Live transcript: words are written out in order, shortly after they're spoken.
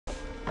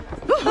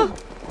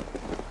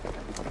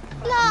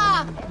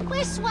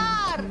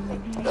Quessoir!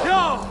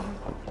 Ja!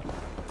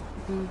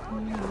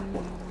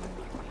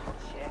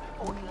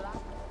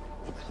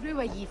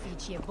 Rua yi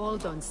ficie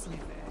boldon si.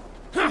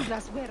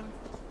 Las veron.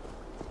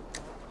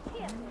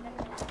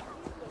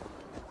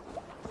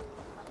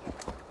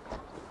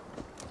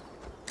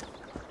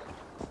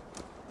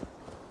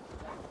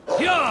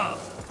 Ja!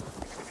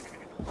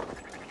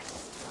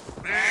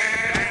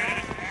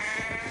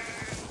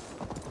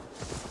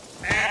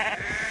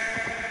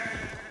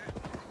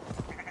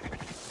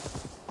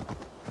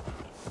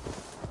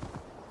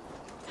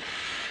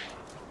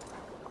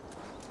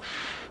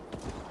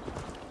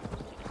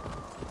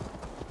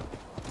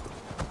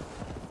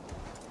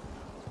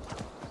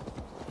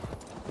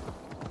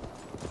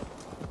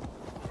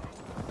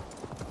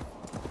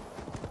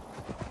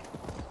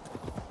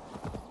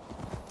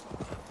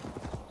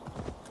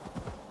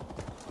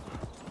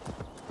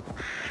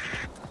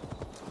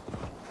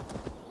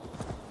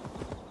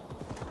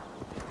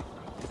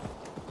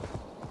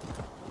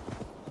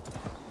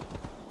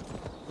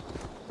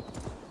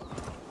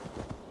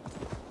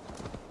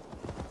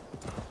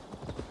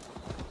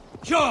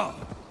 Ja!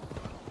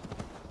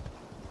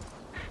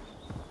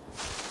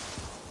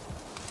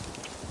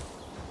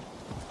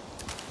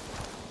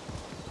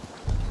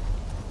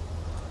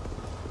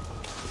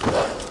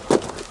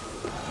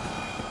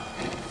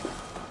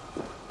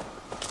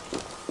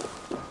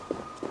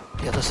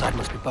 The other side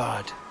must be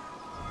barred.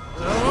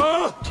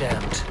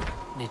 Jammed.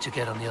 Need to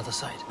get on the other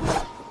side.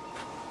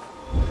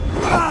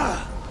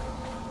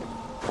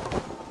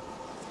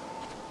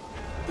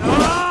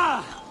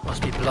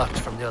 Must be blocked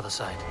from the other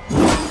side.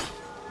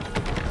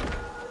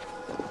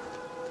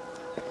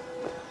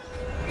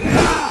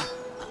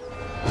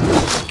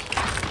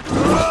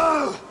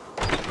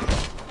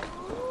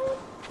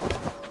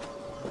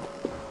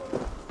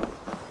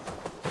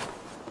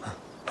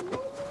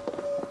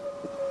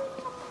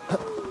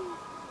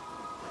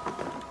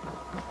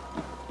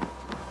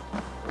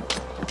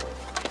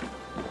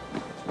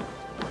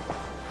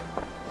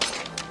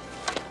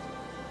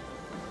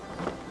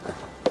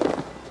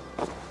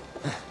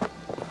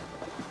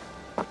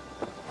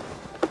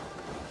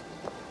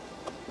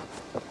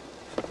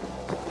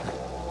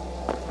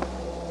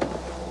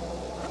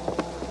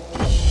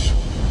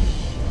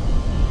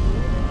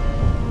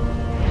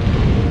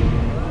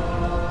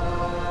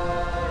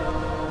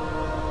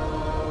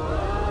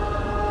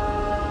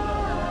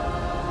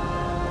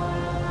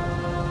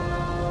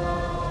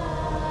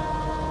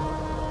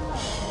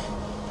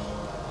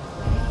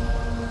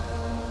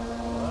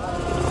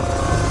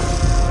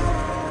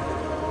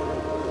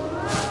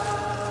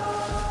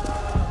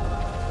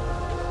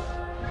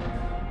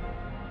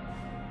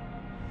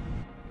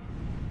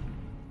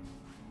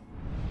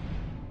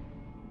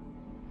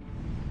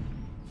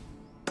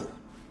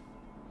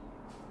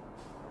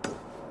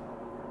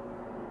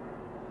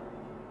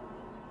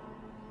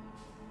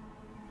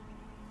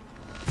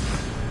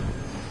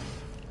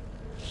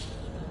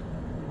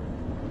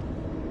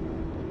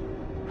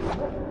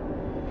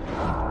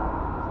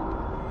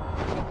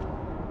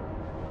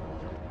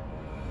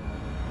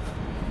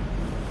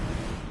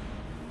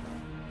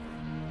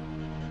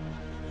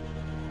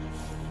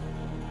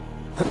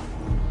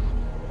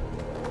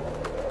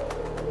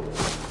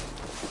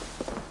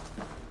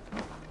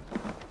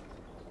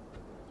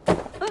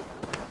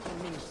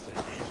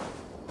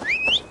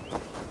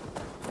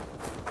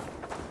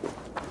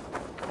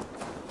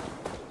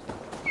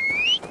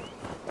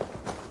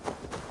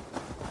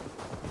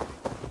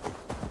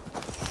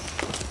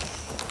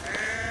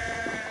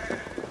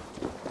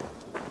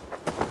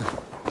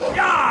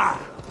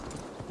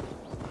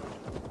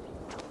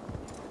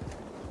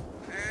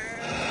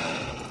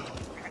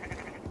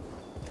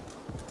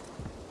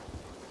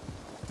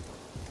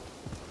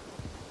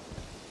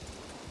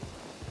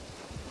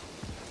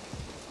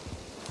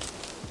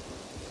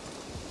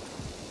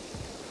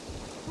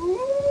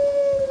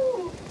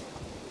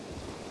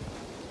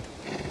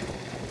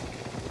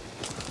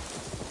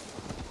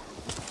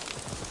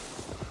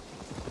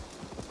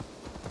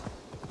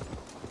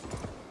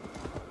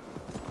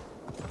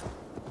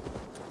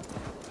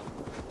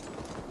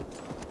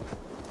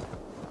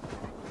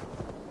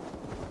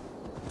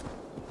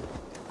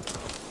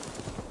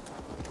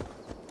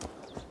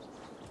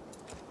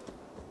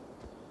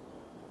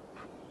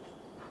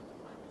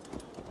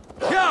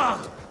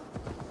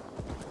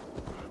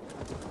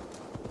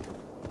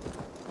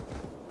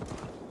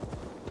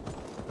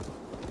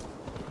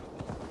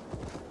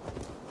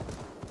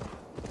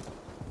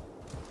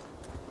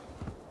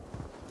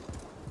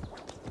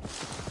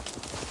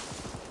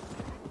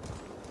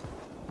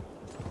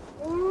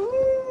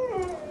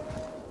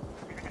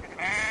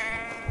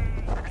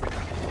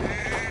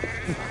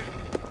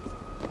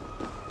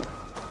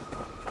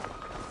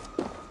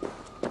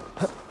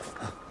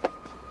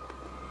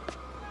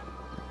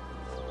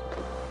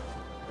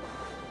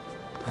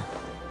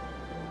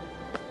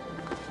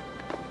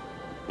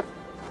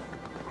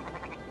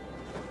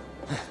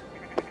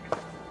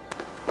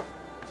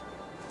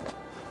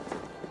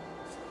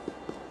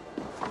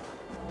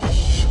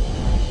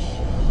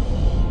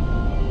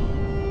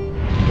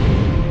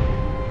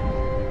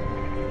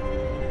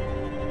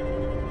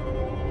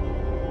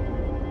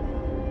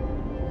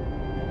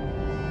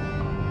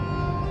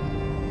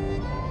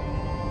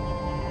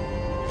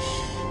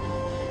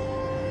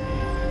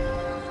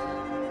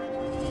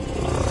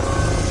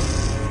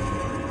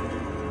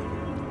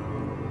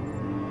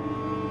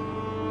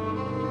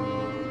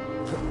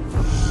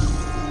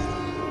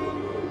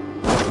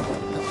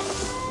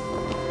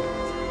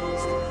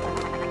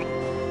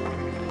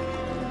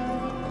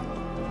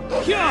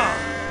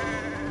 Yeah!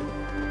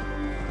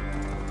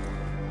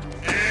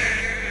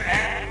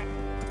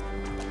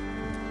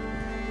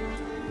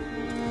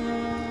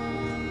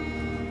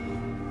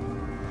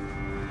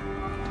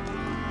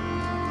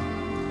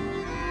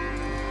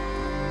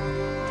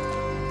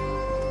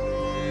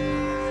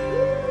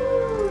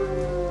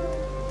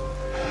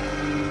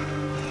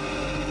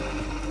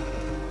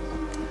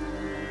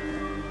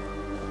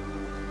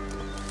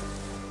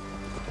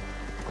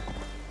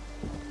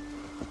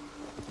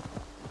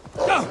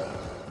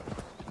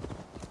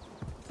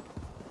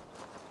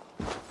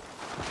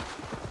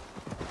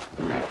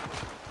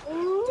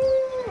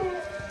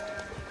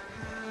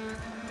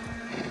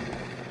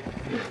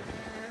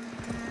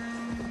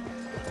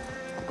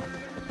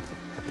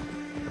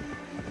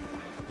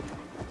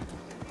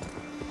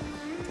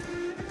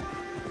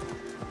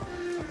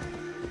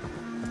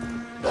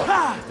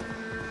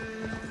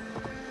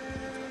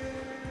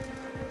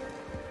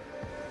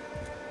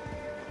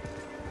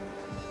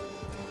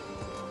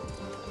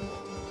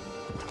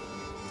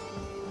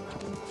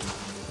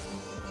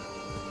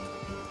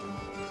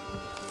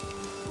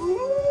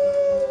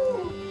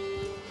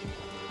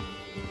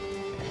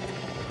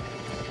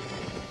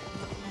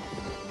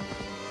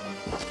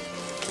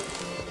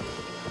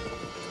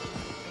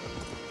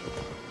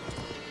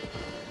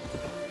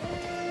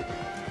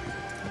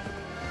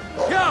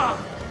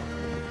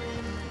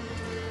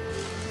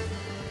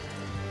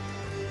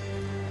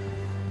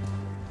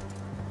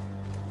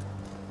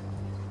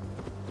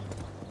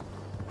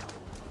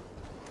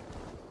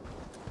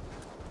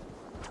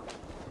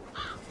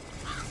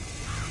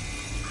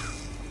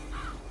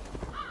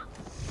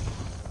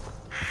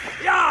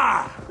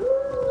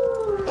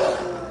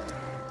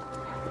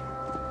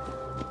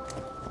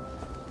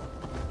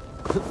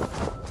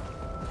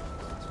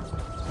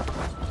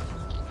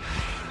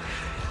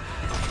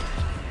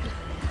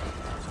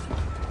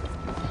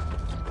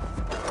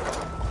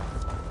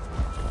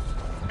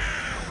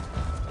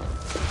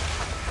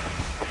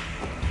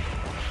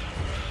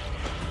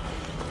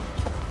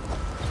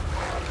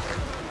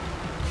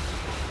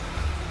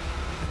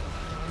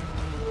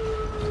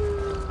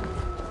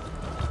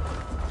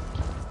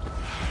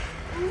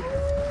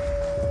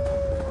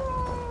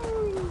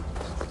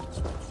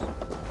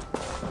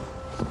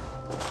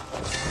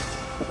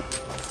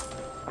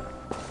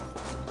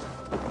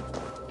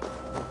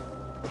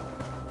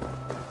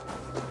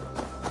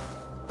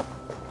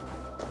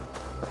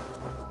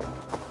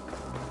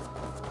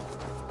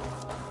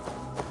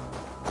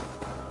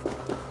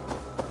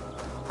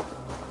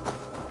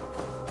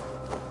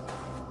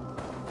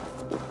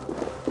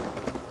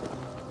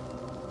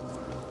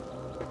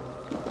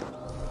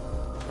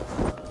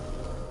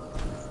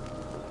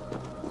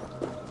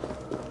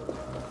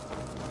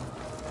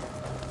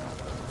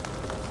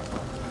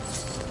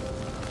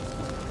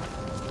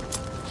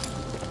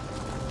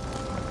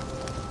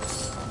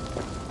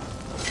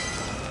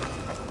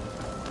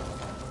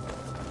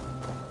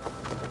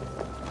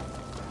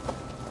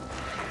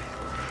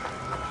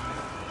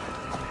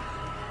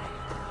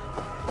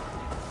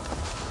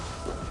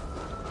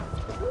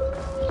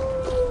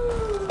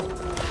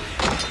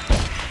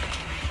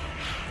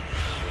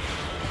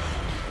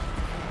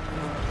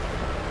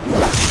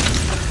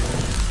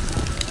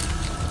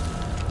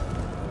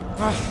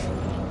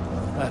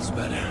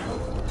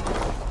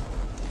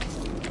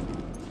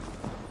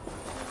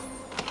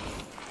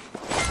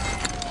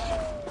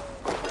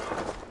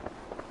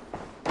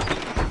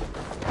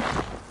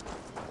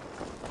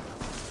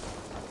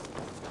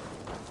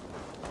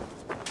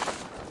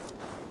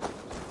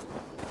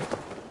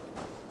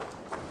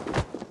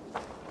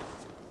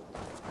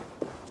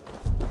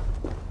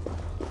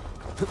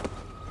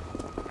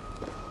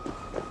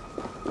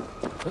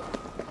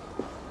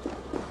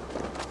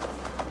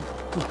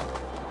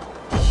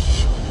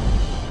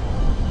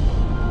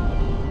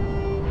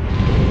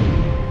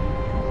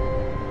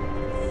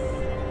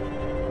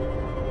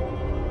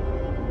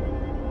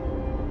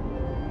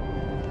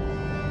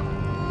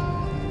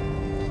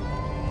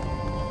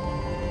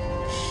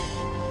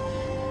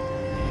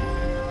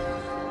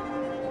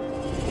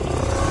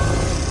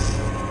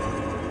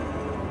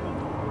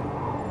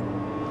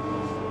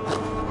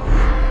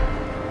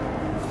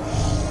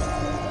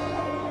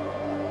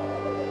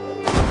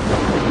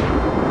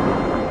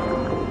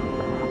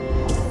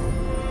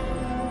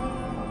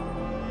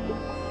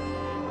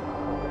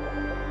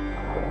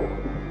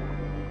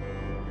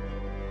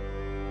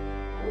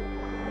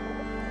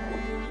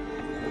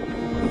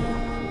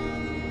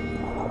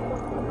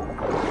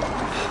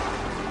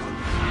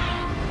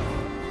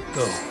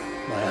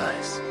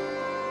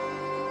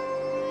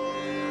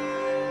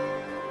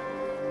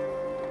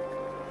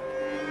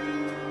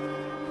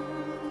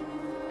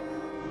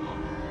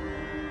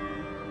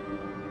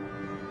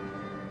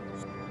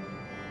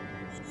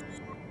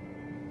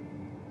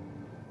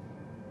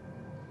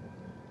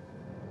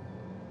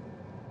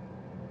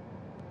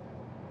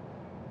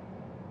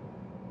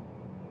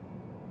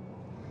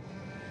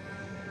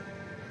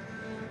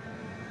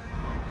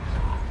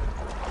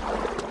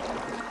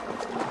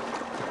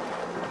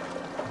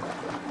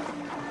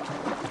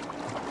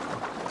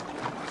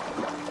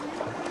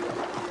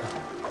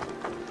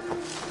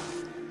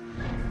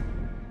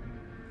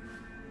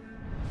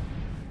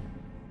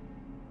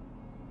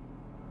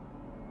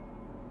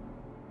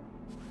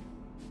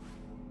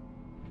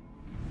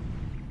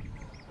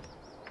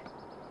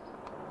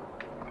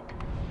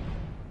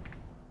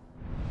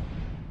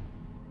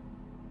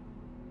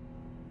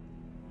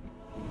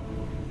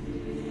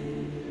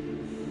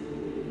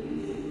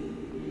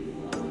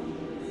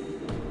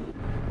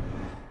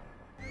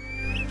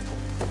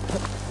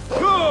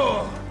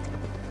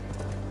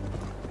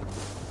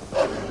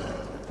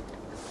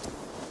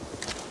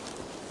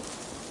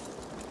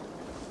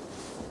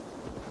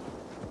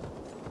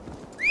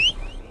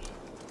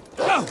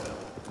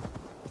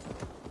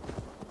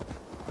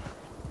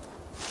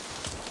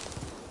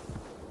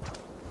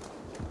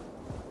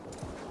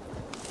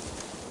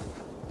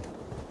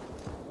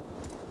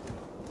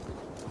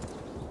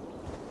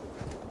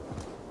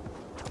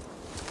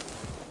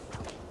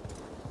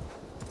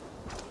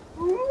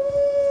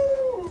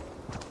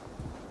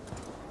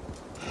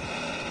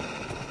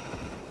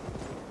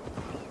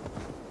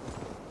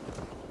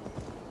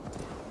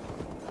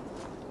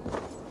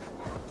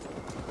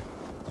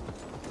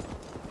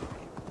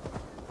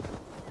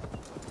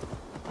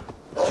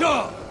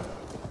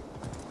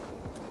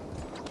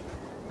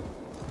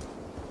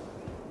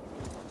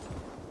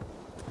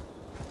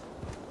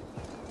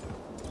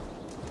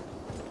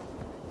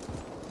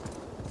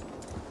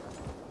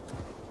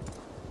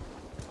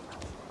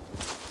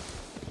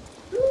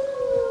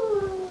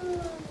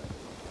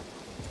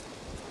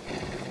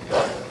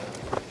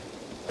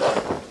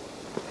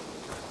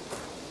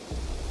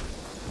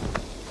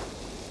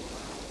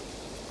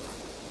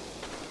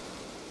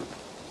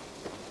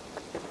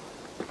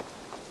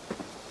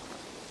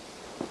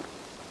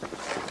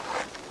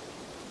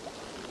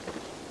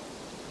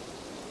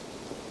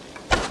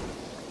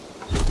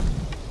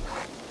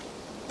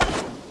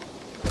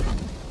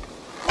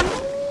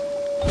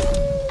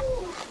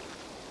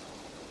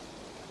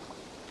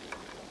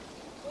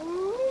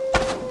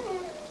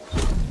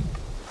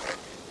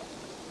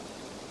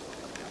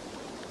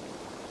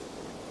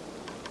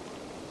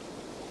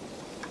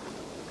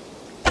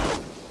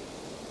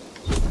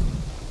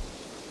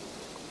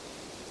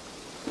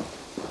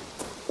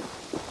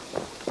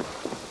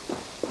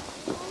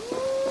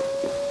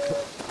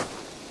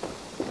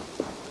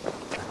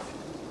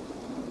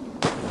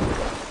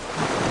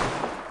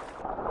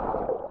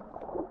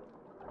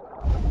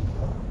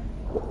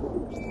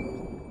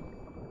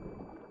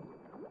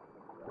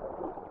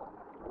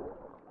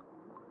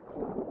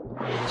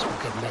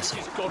 side.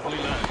 This is godly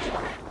land.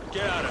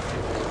 Get out of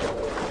here.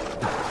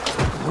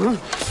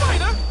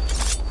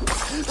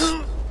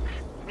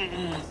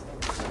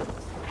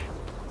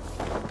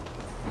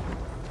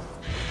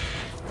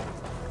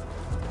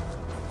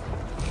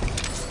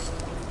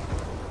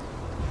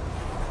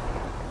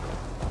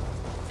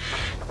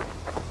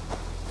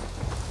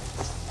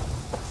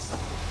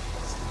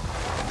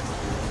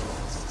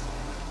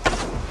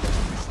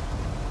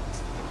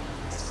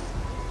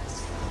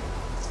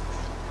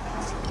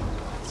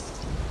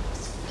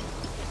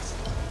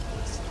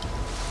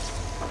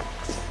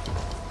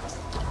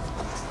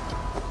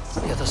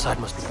 The other side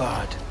must be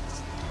barred.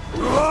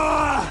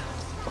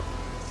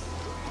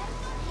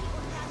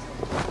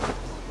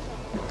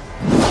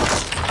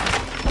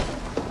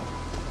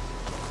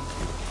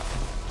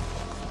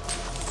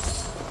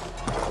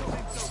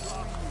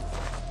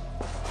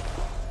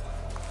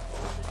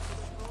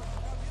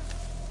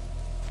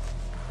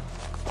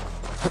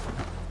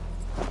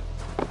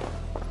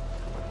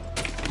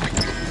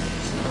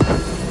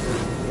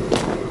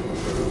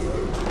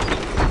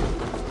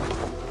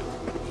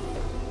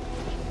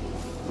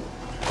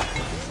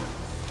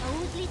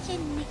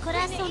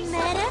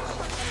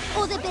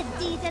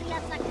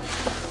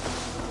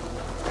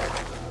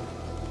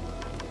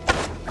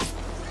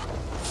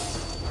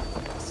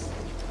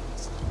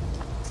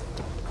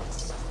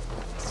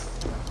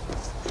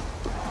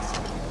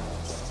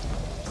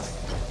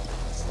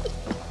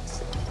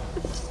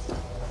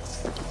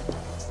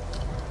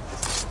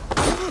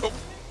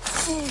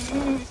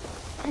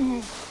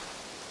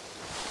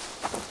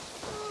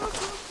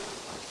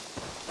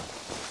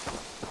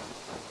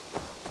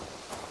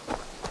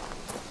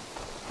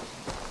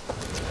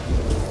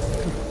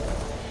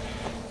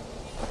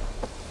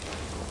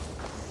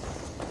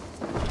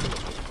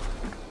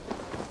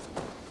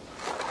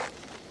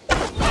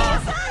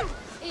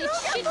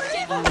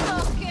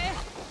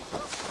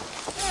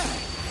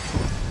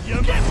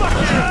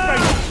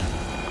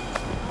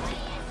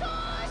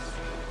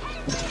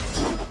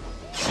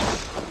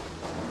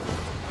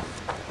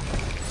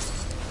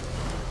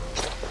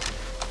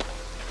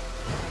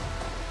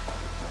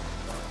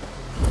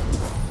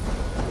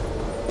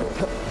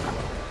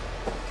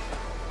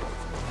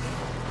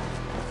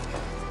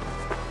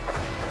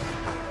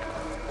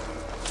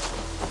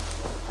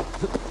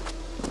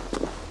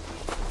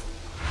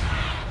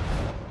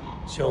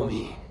 Show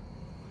me.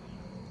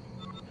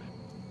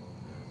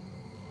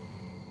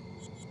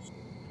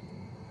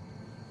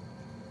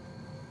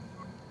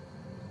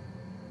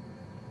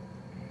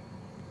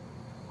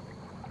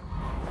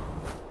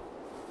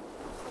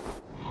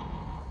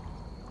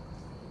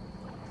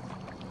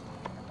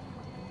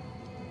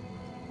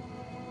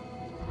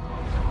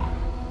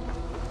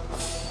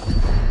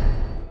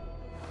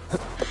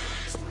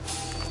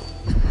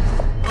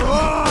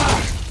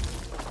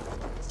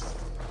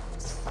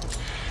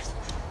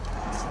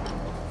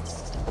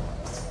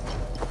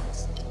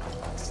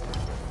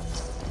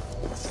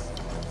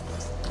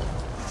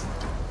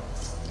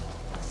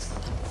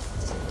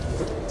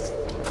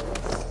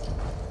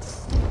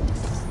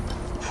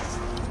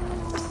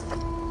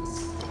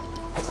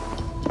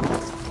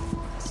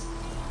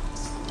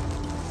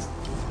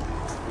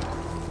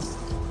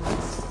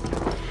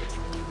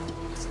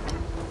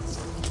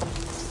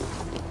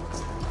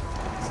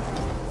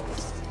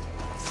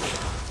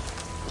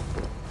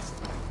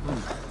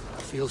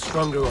 Feel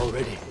stronger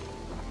already.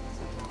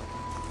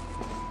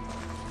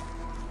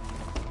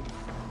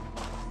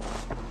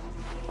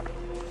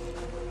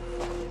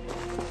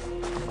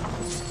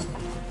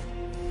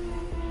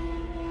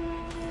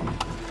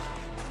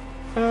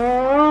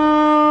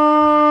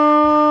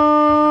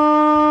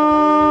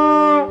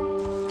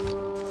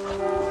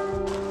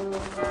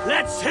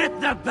 Let's hit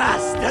the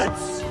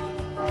bastards!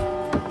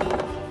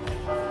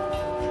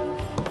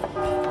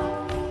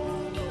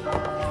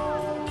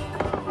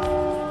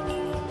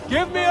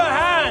 Give me a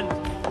hand!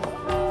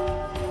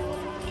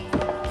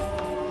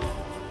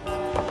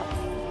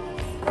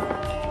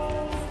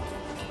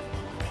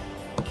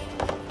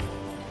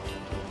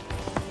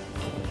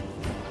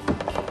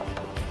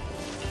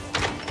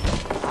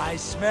 I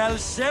smell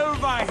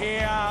silver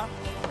here!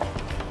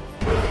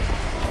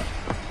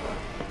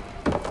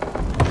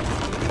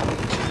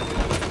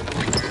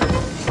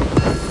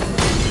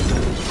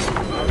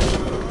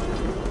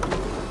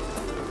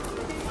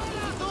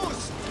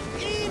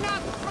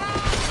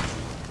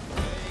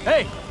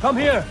 Hey, come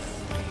here!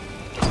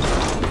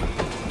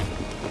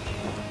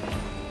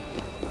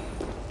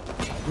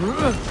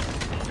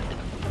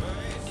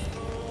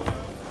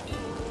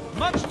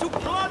 Much to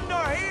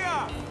plunder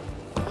here!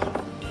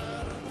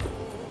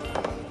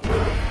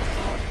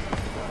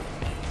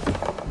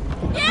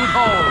 Good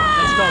haul!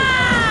 Let's go!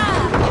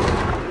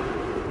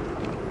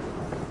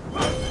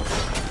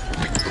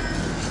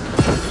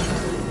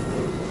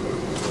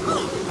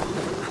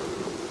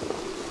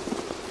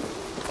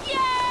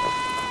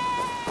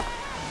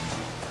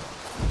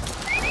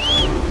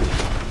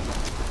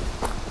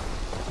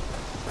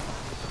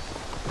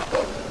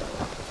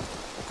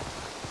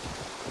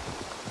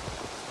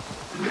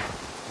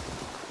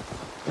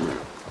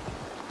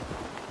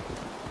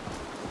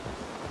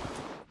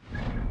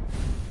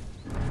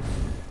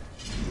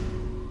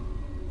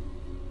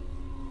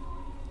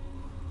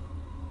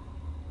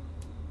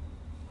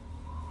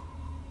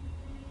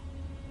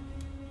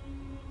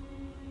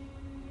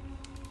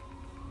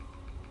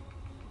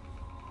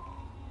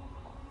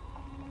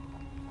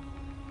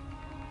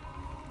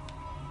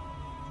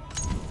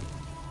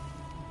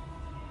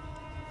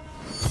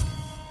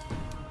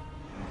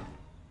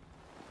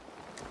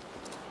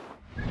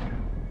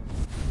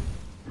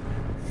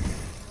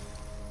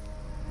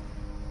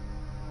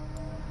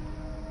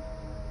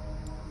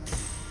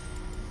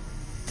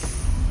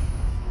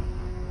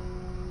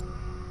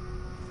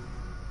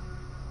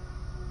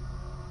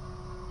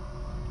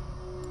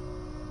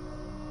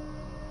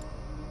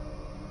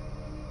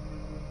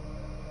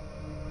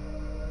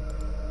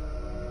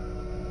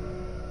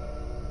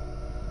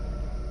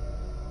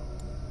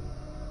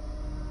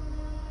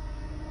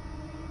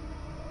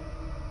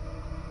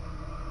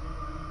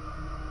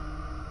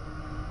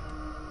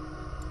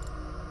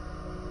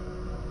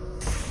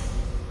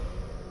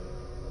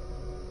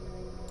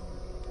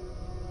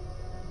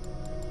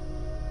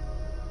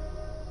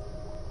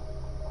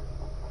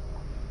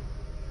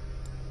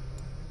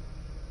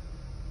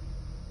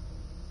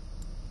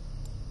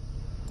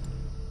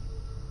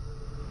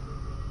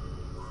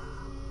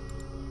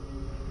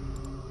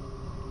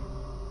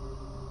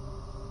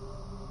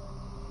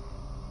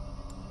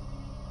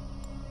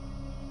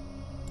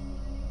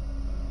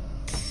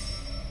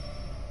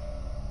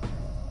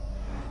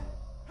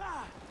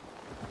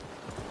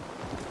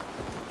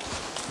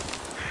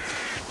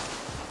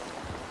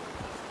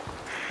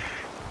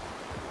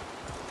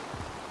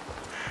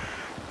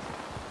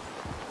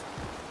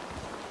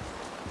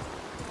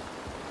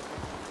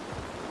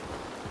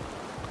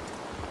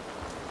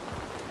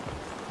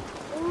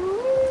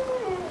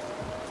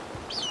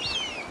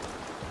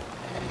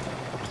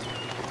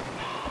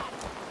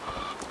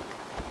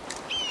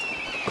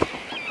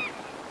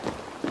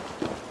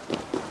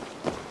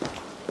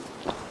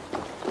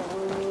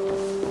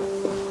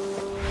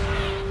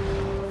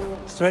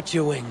 Stretch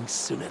your wings,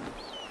 Sunan.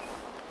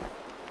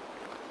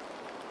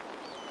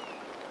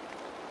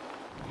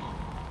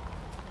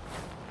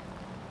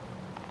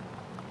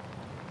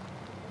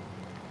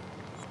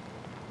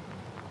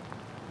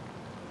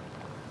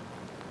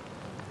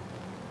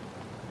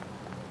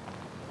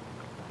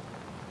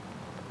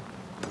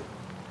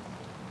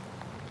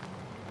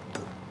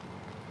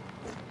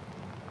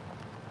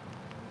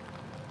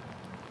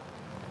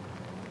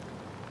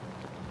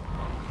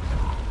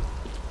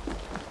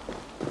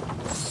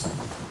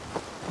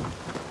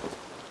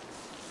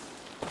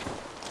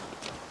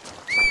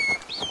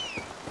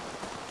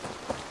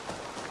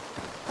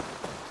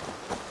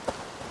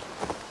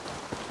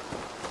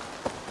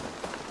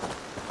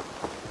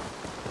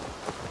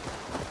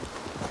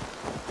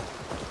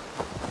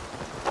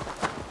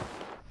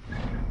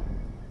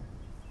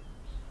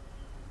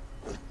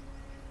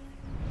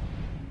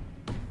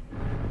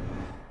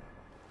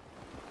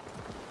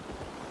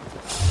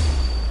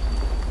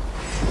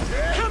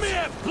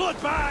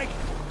 Bloodbag!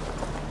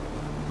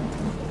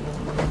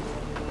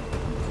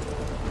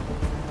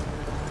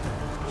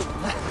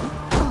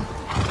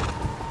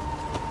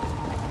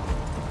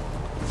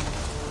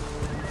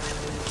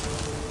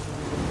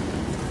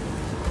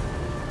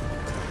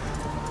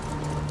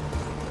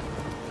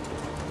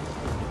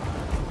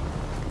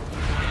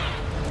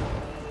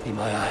 Be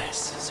my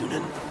eyes,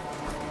 Sunan.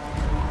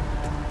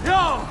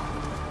 No!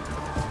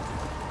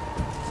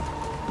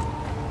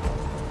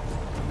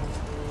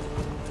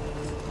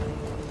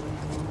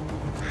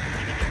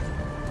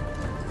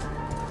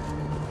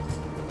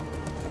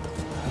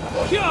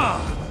 Yeah!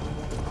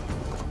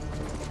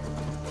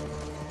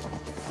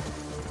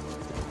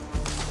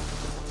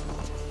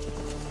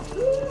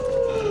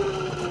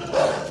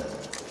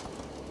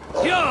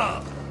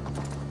 Yeah!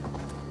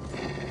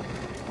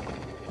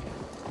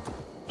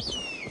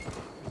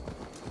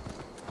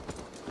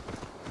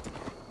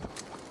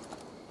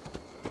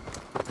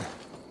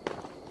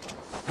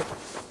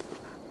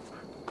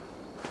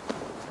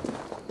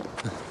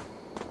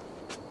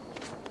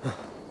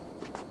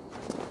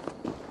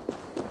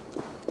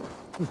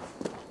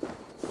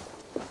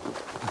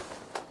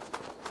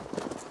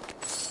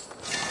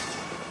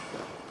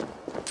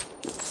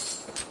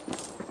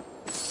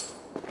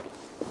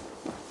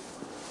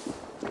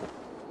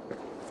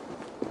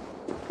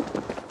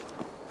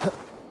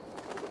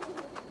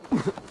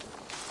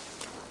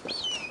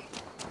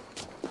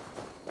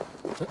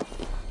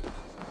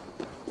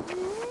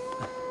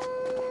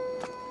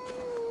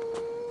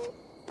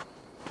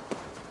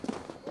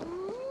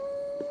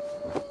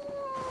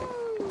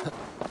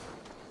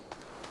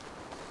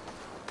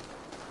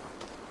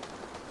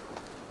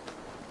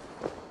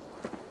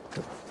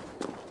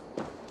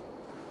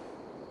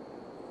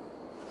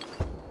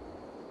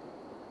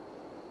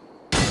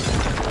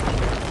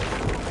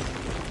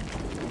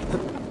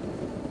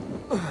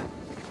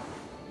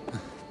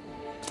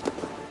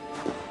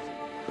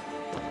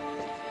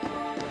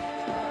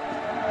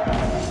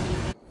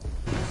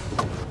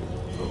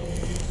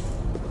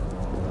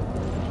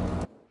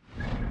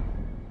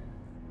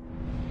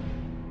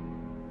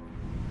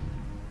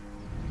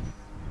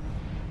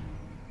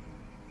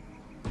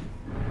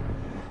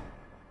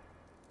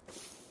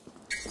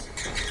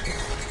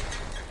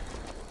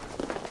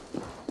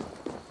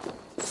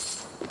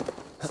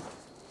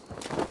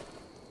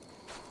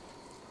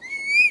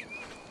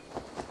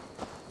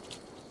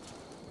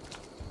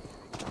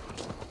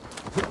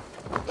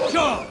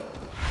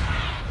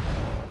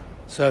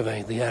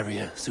 Survey the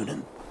area,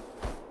 Sunan.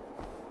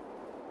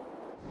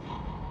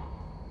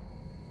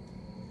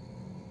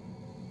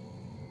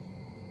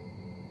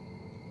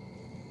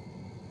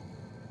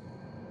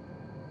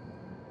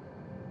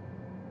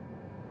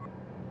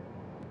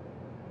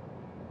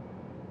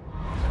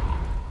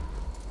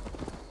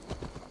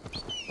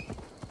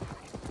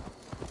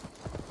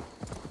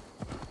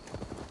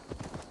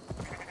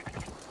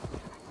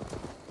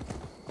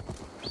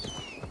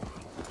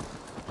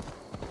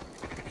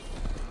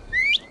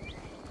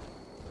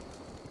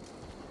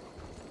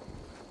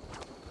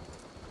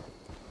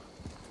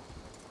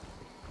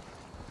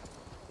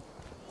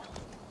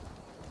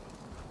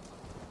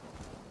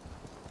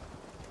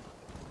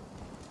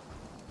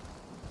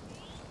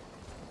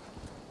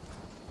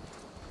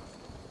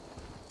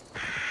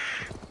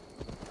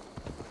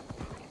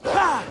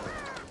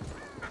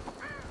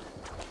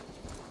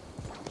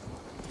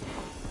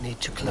 Need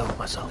to clothe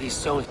myself. These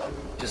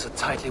soldiers are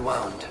tightly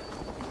wound.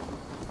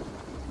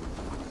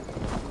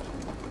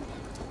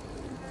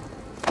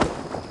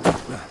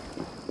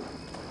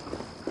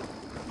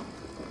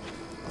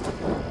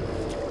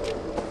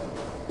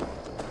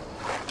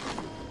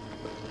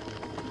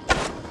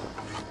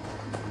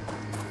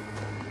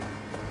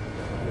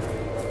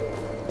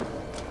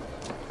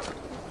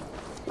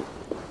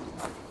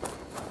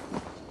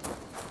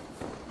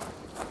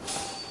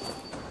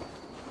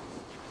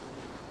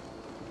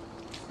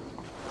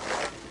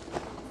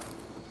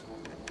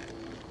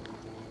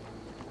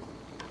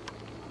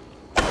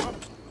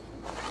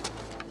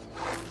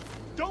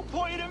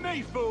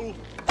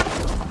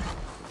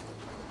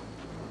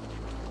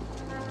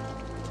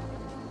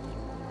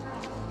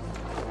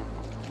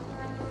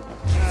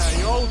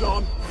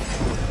 Hold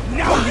on.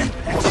 Now you...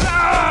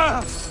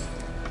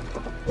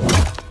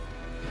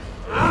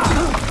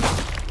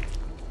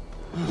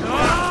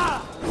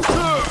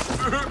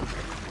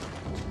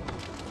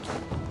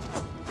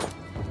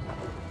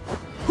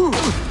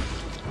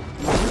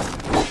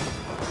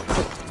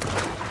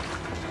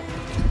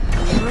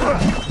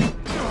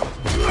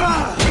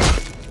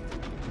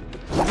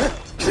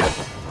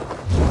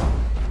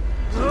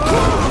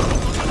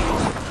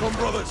 Come,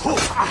 brothers.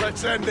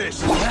 Let's end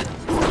this.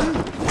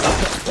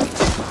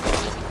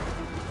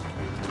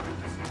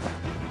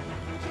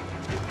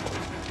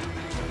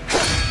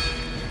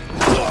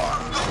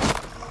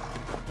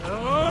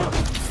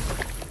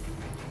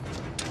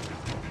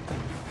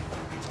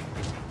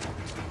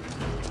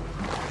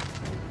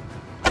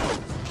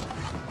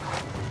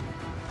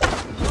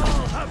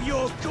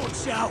 Your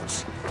guts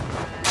out!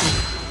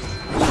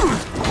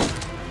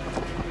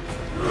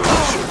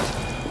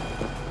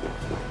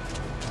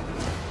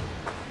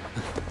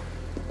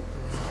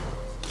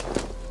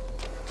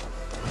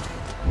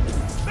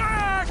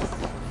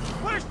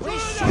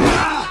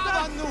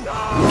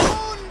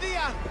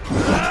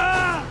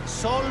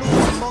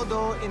 Solus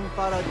modo in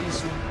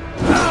paradiso.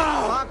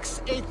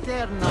 Pax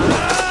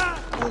eterna.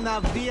 Una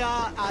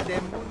via ad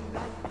emunda.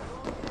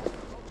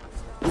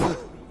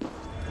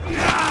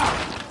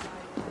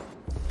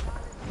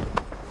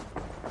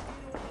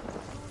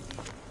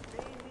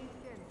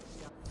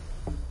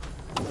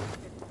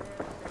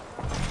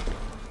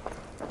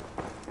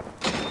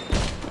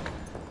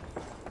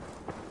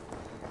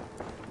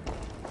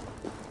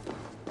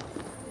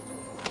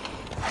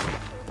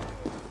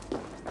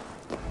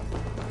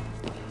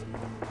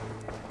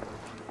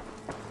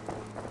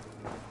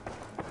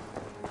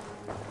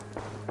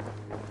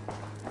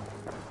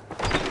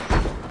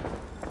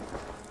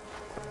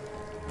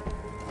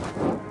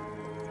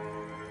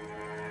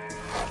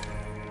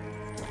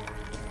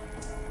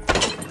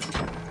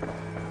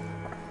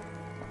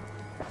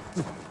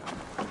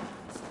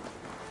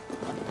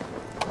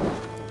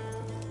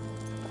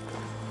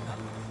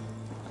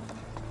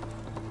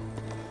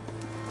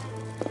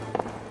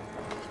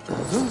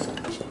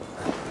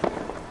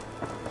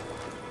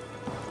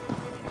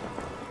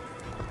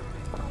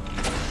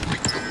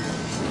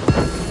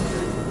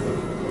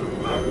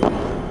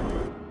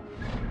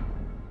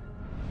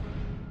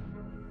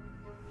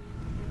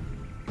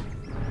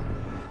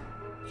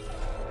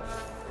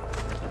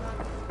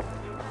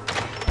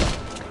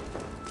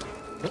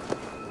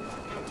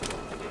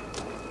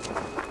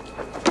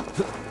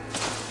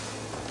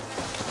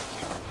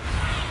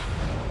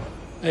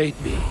 Aid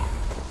me.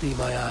 Be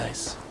my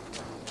eyes.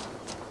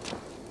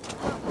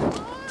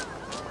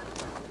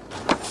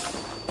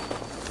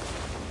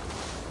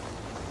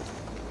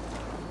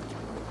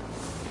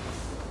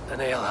 An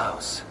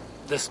alehouse.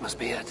 This must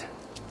be it.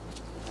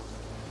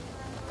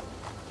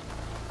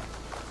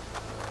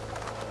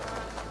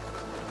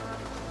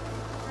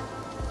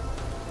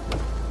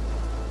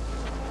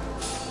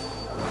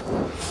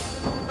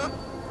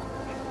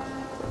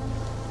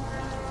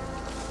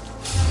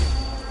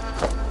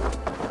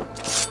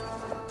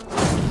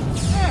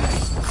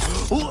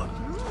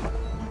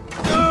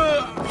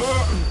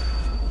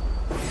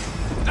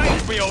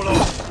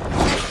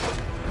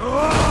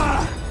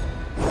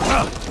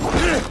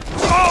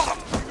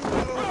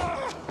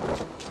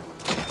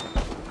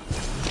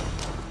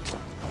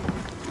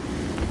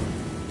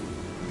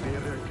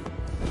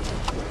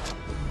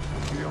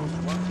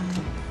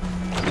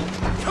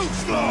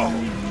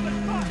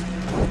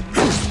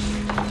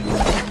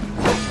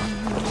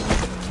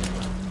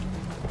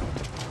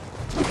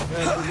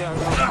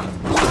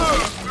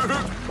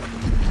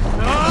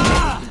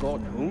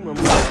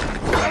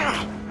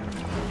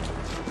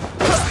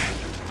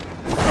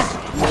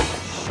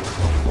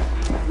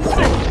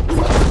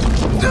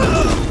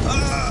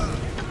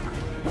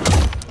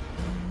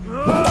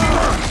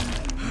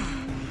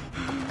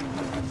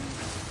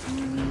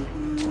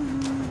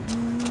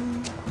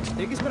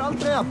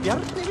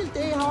 Bjarni vildi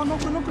eigi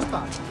hafa nokkur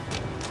stað.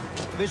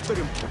 Við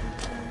spyrjum.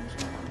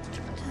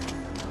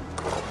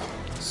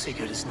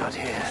 Sigurd is not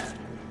here.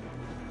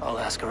 I'll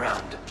ask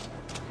around.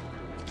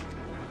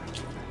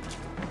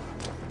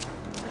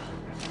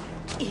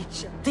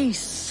 These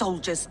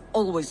soldiers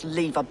always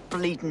leave a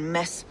bleeding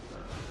mess.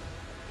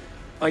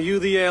 Are you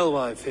the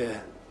alewife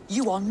here?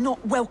 You are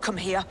not welcome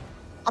here.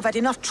 I've had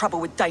enough trouble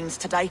with Danes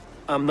today.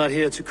 I'm not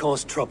here to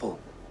cause trouble.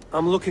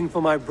 I'm looking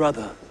for my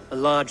brother, a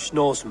large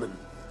Norseman.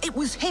 It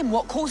was him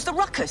what caused the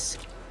ruckus.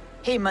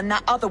 Him and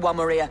that other one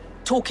were here,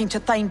 talking to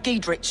Thane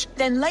Giedrich.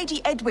 Then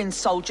Lady Edwin's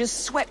soldiers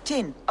swept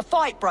in. A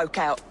fight broke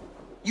out.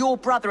 Your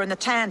brother and the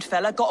tanned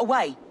fella got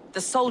away.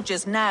 The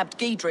soldiers nabbed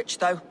Giedrich,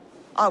 though.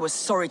 I was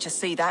sorry to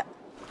see that.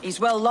 He's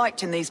well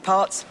liked in these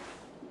parts.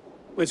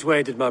 Which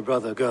way did my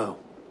brother go?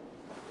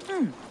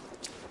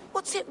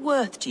 What's it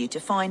worth to you to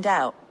find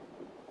out?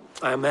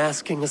 I'm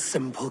asking a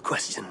simple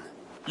question.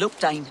 Look,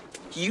 Dane.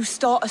 You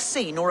start a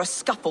scene or a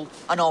scuffle,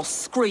 and I'll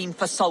scream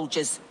for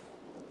soldiers.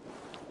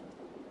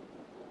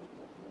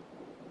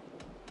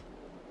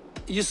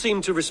 You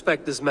seem to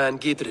respect this man,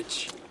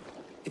 Giedrich.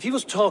 If he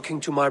was talking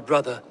to my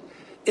brother,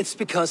 It's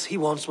because he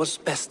wants what's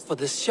best for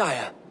this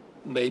Shire.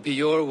 Maybe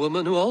you're a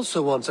woman who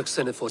also wants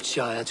Oxenford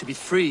Shire to be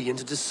free and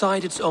to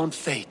decide its own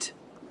fate.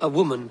 A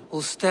woman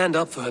who'll stand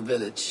up for her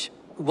village,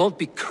 who won't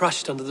be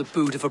crushed under the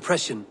boot of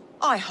oppression.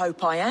 I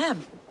hope I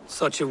am.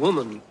 Such a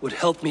woman would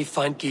help me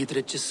find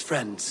Giedrich's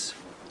friends.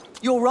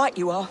 You're right,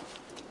 you are.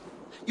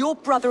 Your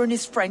brother and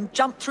his friend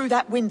jumped through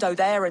that window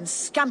there and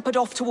scampered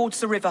off towards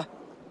the river.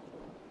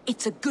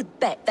 It's a good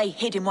bet they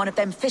hid in one of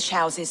them fish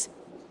houses.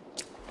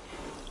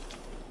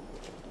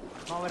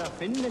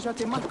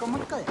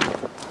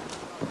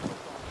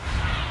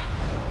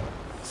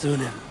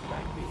 Zunim.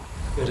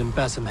 Good and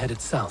Basim headed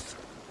south.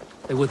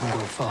 They wouldn't go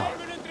far.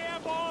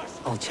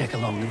 I'll check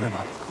along the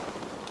river.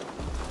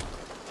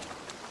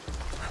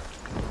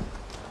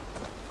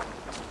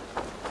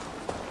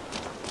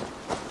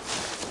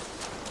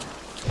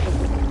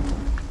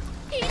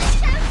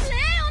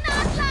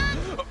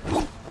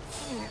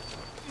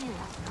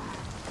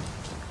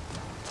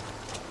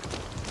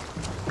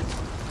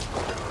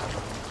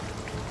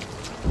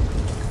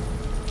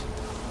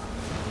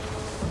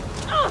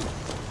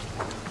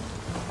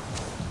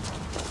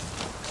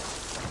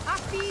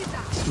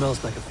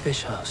 Smells like a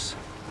fish house.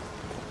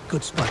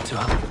 Good spot to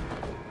hide.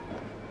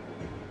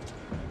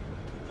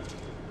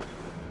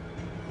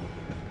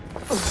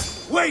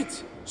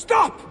 Wait!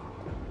 Stop!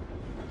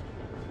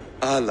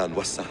 Ahlan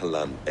wa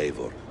sahlan,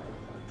 Eivor.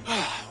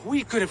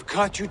 We could have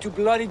cut you to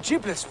bloody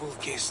giblets,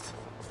 Wolfkist.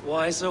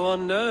 Why so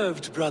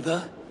unnerved,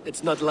 brother?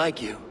 It's not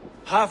like you.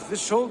 Half the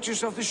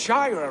soldiers of the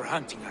Shire are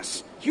hunting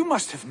us. You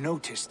must have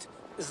noticed.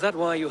 Is that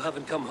why you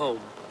haven't come home?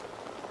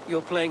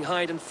 You're playing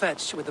hide and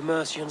fetch with the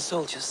Mercian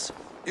soldiers.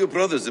 Your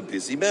brother's a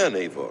busy man,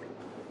 Eivor.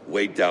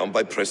 Weighed down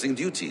by pressing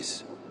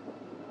duties.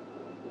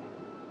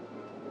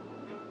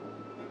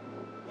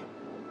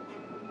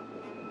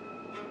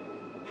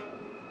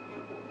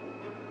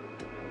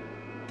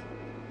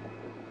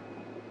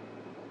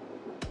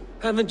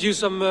 Haven't you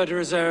some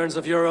murderous errands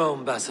of your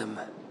own, Basim?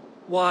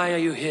 Why are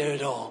you here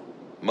at all?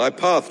 My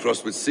path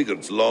crossed with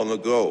Sigurd's long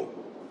ago.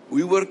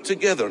 We work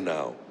together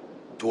now,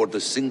 toward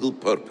a single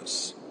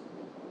purpose.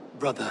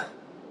 Brother,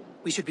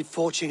 we should be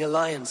forging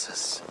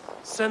alliances.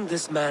 Send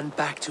this man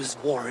back to his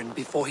warren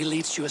before he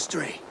leads you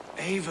astray.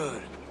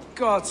 Eivor,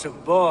 gods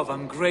above,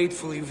 I'm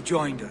grateful you've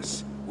joined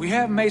us. We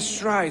have made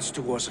strides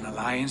towards an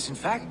alliance, in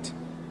fact.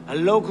 A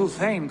local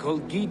thane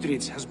called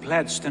Giedrich has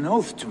pledged an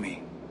oath to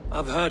me.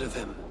 I've heard of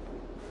him.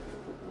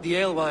 The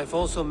alewife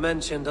also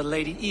mentioned a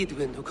Lady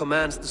Eidwin who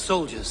commands the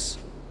soldiers.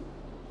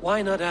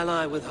 Why not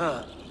ally with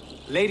her?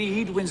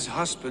 Lady Eidwin's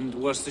husband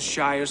was the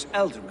Shire's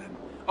elderman,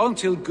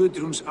 until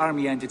Gudrun's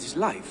army ended his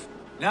life.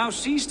 Now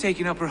she's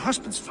taken up her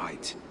husband's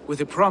fight, with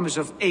the promise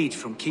of aid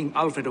from King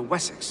Alfred of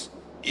Wessex.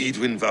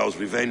 Eidwin vows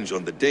revenge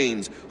on the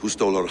Danes who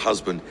stole her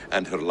husband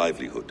and her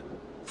livelihood.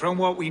 From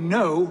what we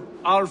know,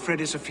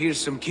 Alfred is a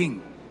fearsome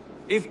king.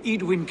 If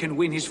Eidwin can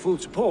win his full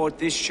support,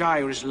 this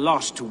Shire is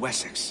lost to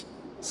Wessex.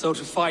 So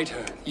to fight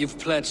her, you've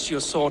pledged your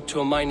sword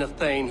to a minor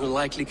thane who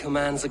likely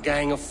commands a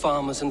gang of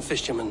farmers and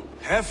fishermen.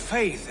 Have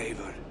faith,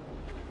 Eivor.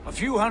 A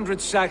few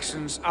hundred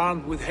Saxons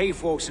armed with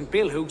hayforks and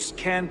billhooks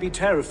can be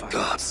terrifying.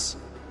 Gods.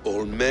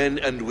 All men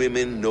and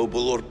women,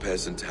 noble or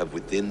peasant, have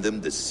within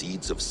them the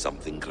seeds of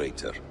something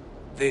greater.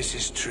 This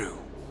is true.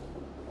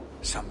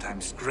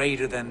 Sometimes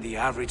greater than the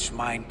average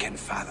mind can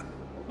fathom.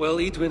 Well,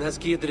 Eidwin has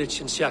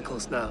Giedrich in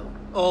shackles now.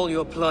 All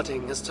your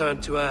plotting has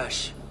turned to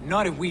ash.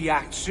 Not if we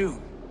act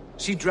soon.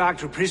 She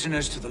dragged her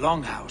prisoners to the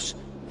Longhouse.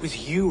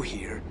 With you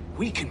here,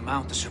 we can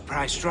mount a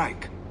surprise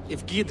strike.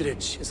 If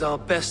Giedrich is our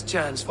best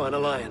chance for an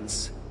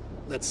alliance,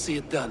 let's see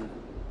it done.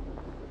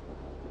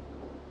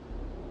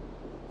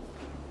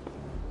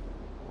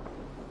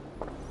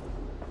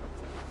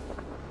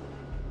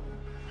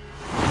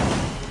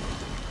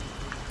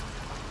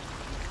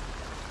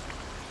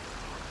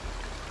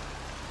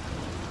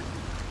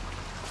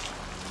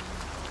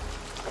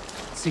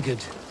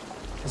 Sigurd,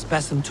 has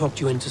Basim talked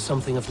you into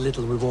something of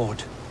little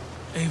reward?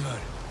 Eivor,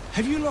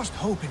 have you lost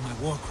hope in my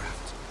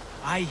warcraft?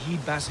 I heed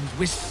Basim's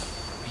wisdom,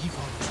 but he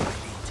follows my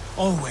lead.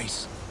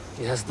 Always.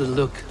 He has the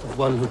look of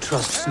one who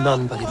trusts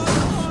none but himself.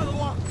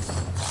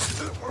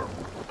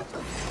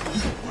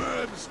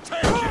 Words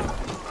taken!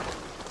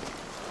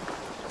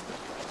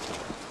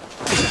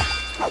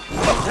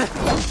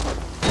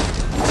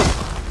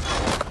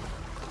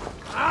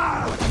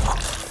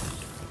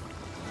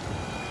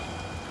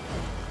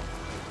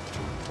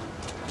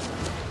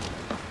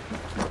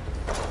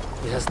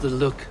 He has the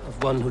look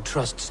of one who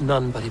trusts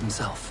none but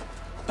himself.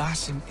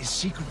 Basim is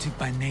secretive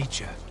by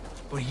nature,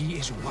 but he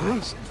is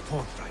wise and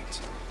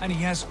forthright, and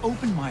he has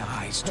opened my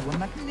eyes to a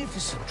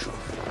magnificent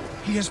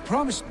truth. He has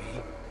promised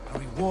me a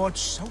reward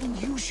so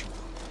unusual,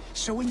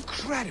 so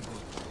incredible,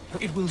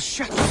 it will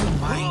shatter your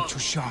mind to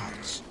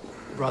shards.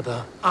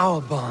 Brother, our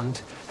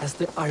bond has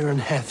the iron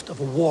heft of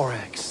a war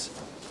axe.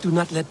 Do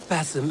not let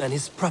Basim and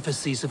his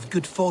prophecies of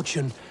good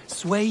fortune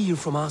sway you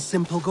from our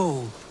simple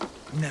goal.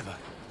 Never.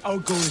 Our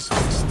goal is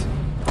fixed.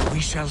 We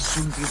shall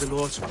soon be the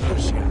lords of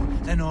Mercia,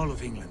 then all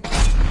of England.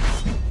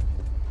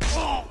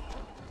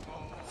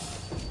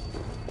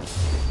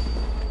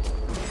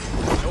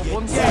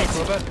 You're dead,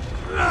 brother.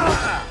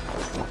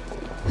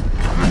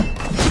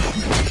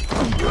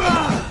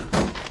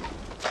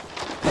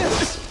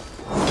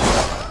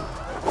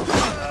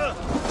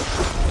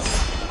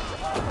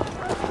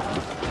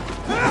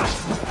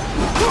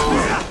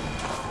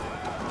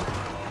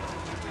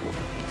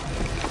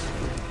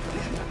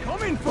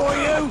 Coming for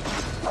you!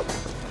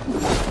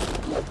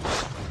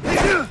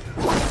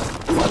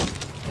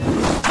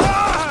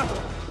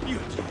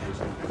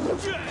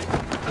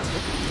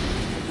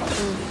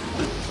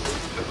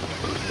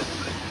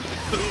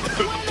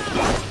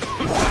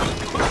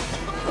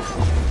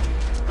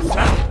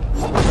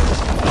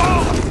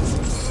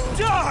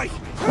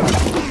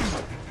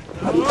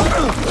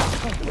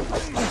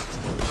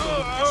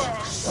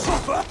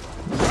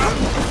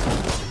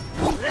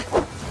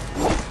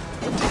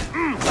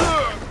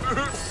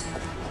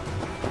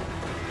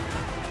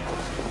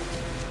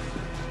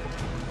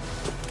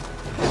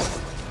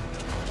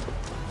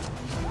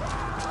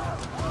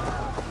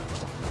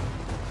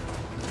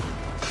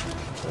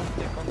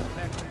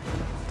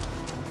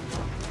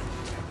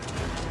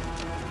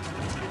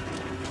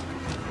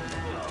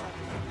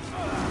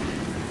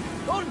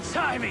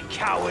 Untie me,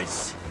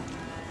 cowards!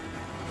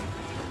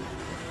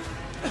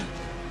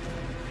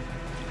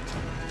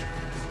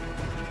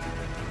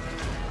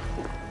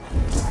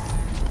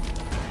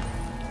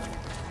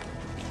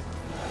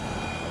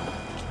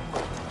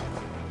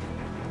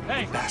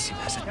 Basim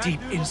has a deep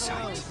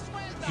insight.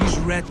 He's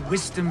read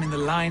wisdom in the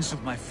lines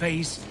of my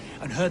face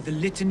and heard the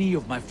litany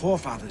of my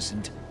forefathers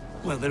and...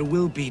 well, there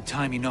will be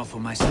time enough for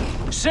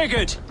myself.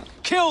 Sigurd!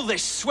 Kill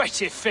this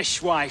sweaty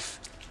fishwife!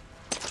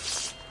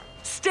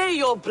 Stay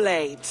your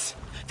blades.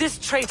 This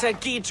traitor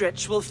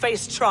Giedrich will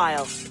face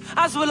trial,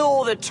 as will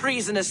all the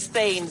treasonous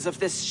thanes of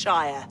this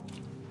shire.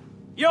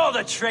 You're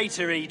the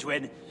traitor,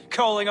 Edwin,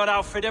 calling on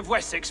Alfred of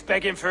Wessex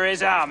begging for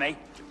his army.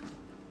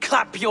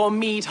 Clap your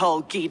mead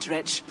hole,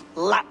 Giedrich,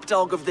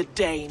 lapdog of the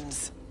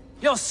Danes.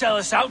 You'll sell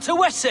us out to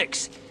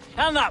Wessex!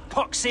 And that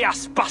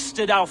poxy-ass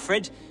bastard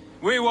Alfred!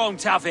 We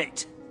won't have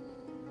it!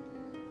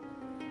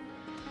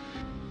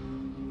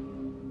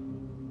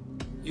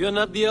 You're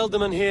not the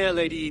Elderman here,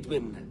 Lady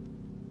Edwin.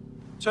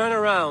 Turn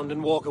around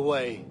and walk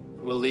away,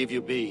 and we'll leave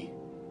you be.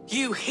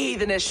 You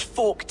heathenish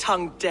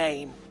fork-tongued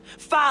Dane.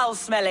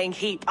 Foul-smelling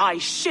heap, I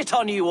shit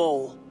on you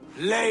all.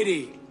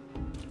 Lady,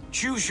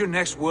 choose your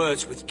next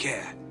words with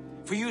care.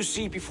 For you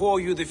see before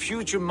you the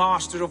future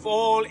master of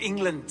all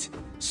England,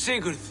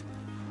 Sigurd,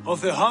 of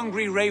the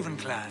hungry Raven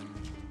clan.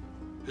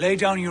 Lay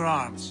down your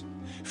arms,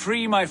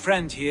 free my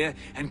friend here,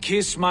 and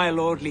kiss my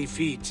lordly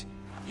feet.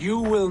 You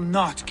will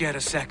not get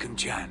a second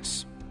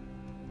chance.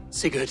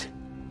 Sigurd,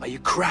 are you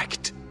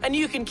cracked? And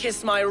you can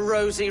kiss my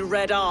rosy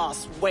red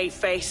arse,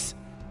 wayface.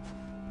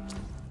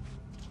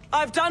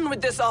 I've done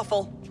with this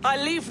offal. I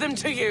leave them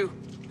to you.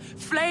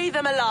 Flay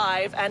them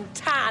alive and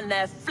tan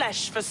their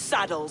flesh for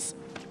saddles.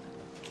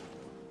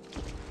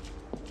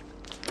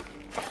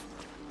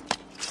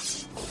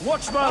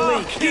 Watch my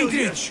leak!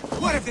 Giedrich,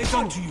 what have they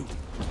done to you?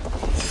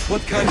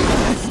 What kind of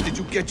mess did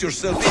you get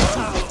yourself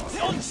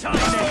into? Untie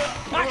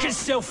me! I can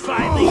still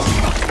fight these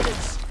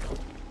bastards!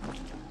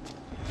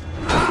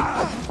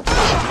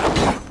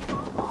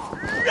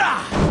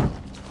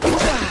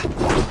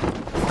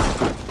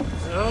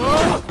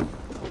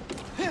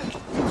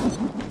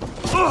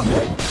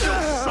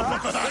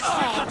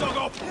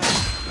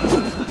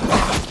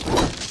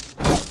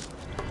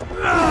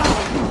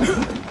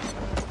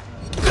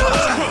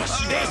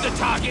 There's the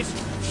target!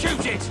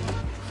 Shoot it!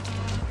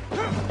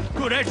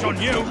 Good edge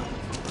on you!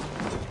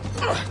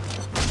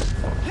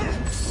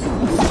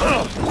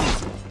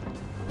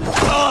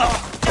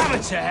 Damn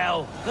it to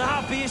hell! The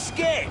harpy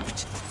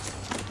escaped!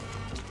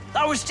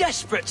 I was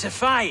desperate to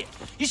fight.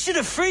 You should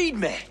have freed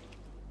me.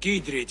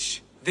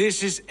 Giedrich,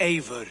 this is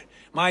Eivor,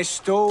 my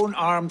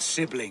stone-armed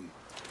sibling.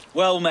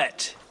 Well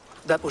met.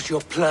 That was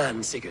your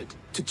plan, Sigurd.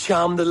 To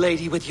charm the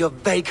lady with your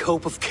vague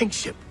hope of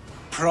kingship.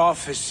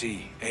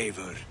 Prophecy,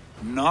 Eivor,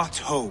 not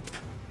hope.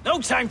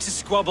 No time to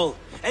squabble.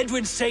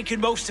 Edwin's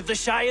taken most of the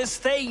Shire's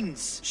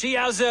thanes. She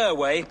has her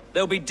way.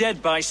 They'll be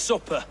dead by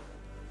supper.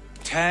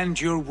 Tend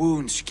your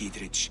wounds,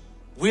 Giedrich.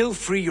 We'll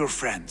free your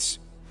friends.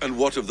 And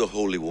what of the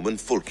holy woman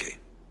Fulke?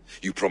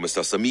 You promised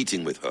us a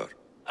meeting with her.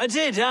 I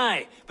did,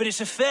 aye. But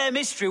it's a fair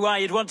mystery why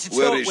you'd want to talk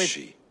Where with... is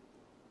she?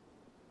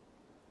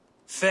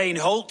 Thane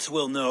Holt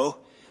will know.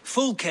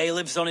 Fulke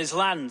lives on his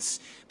lands,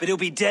 but he'll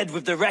be dead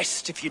with the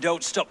rest if you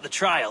don't stop the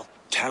trial.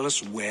 Tell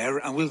us where,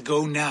 and we'll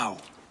go now.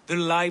 Their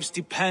lives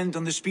depend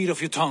on the speed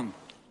of your tongue.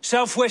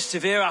 Southwest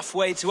of here,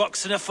 halfway to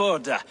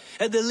Oxenaforda,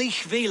 at the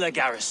Lichvila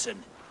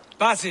garrison.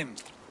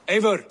 Basim,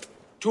 Eivor,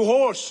 to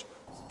horse!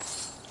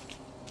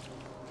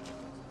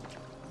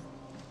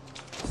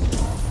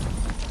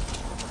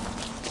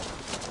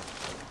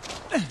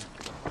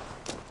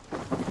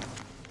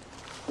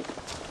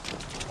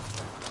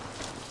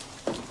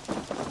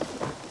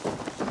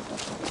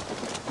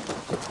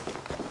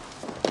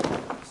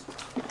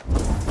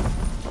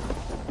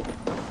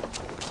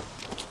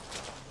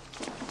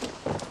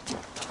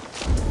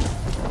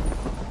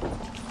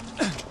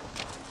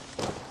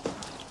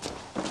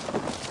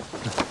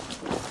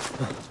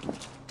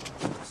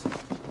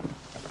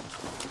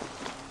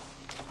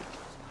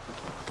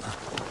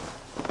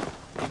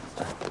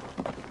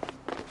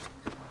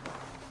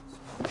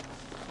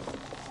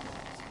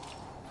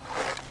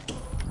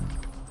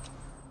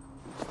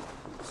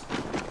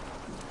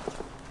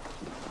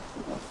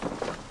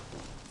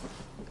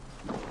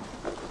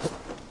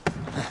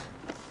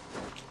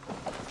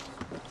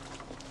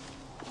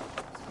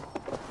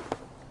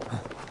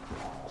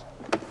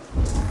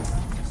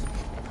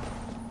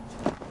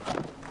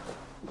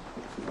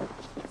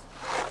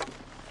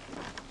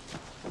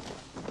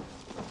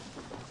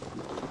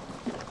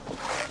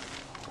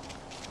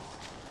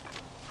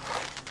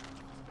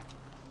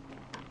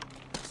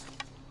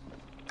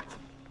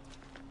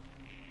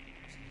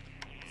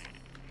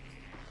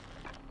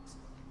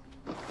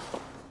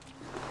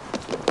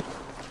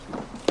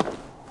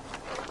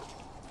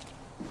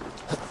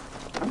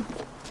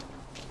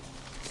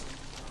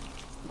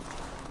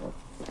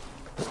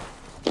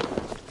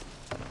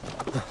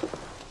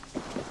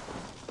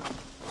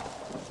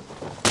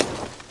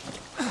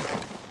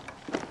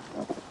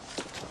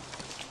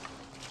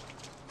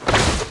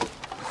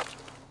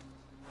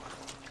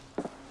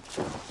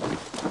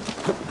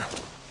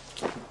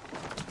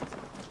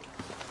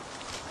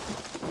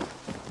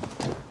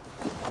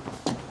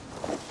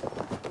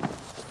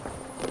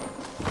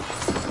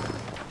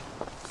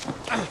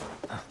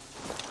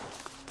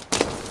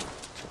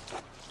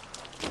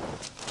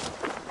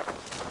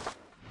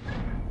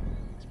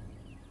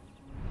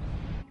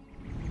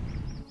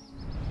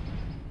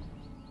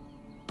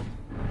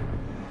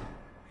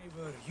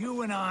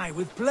 You and I,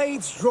 with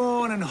blades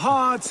drawn and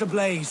hearts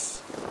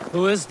ablaze.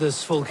 Who is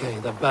this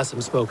Fulke that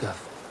Basim spoke of?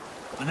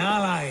 An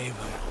ally,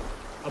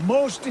 Eivor. A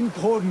most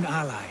important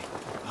ally.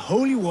 A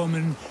holy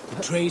woman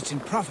who trades in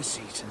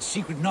prophecies and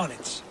secret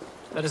knowledge.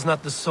 That is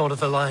not the sort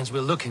of alliance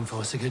we're looking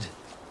for, Sigurd.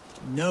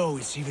 No,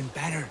 it's even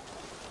better.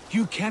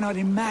 You cannot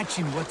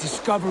imagine what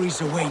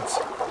discoveries await.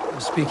 You're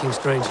speaking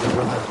strangely,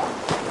 brother.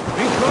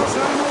 Because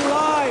I'm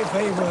alive,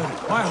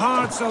 Eivor. My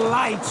heart's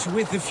alight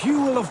with the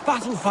fuel of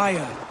battle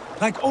fire.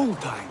 Like old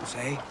times,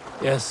 eh?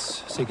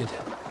 Yes, Sigurd.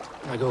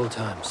 Like old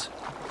times.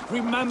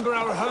 Remember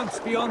our hunts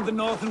beyond the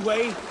Northern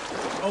Way?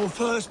 Our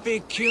first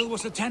big kill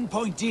was a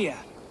 10-point deer.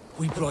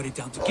 We brought it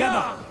down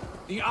together.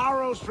 The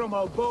arrows from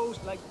our bows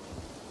like...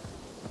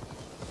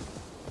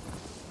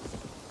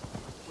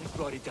 We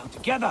brought it down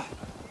together.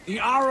 The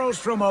arrows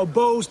from our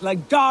bows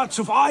like darts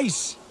of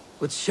ice.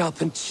 With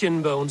sharpened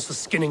shin bones for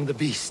skinning the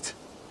beast.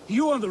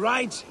 You on the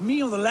right,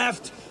 me on the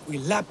left. We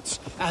leapt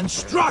and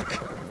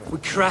struck. We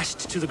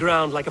crashed to the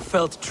ground like a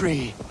felled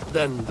tree.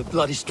 Then the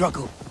bloody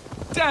struggle.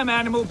 Damn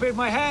animal bit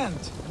my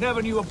hand.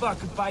 Never knew a buck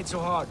could bite so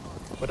hard.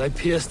 But I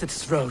pierced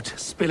its throat,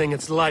 spilling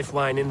its life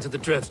wine into the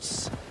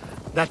drifts.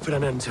 That put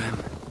an end to him.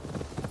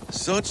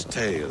 Such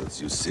tales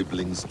you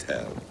siblings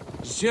tell.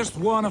 It's just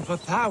one of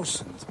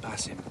 1,000,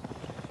 Basim.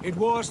 It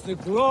was the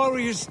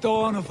glorious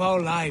dawn of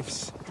our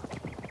lives.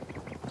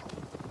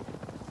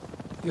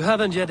 You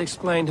haven't yet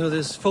explained who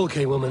this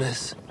Fulke woman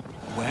is.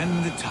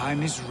 When the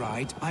time is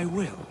right, I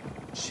will.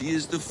 She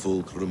is the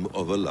fulcrum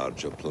of a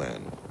larger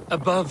plan.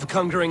 Above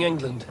conquering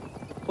England,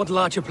 what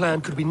larger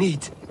plan could we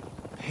need?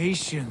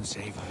 Patience,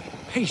 Eivor.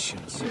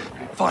 Patience.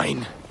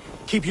 Fine.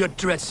 Keep your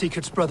dread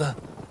secrets, brother.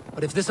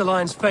 But if this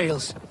alliance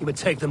fails, you may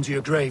take them to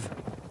your grave.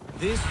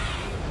 This...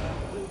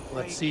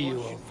 Let's see you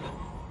all.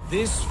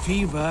 This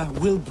fever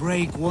will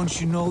break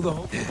once you know the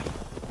whole...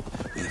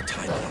 We have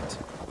time yet.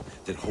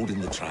 They're holding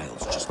the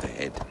trials just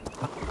ahead.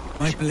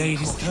 My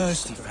blade is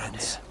thirsty,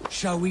 friends.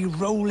 Shall we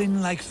roll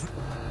in like...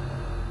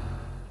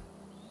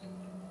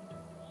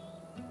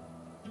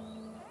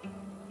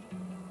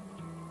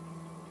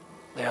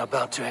 They are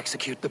about to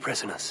execute the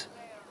prisoners.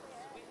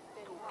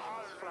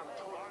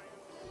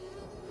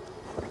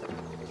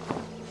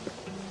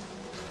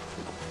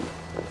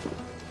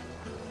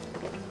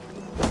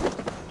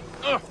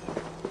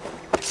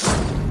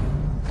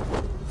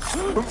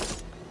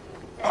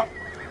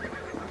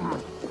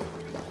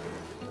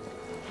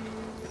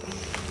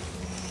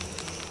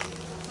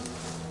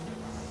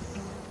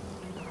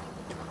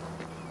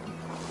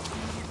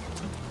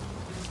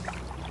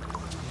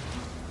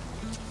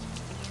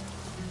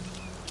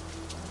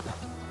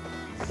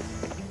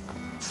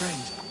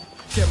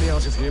 Get me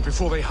out of here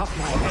before they hut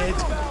my head.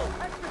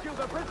 Execute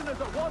the prisoners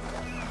at once!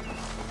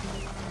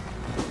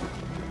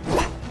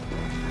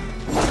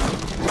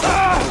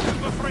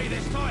 For free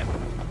this time!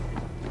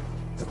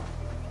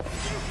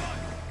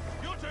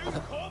 You're two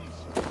comms!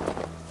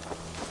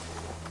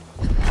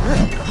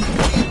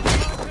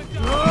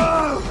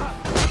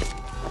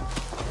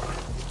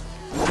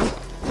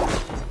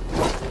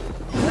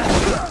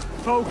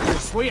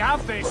 Focus, we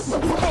have this!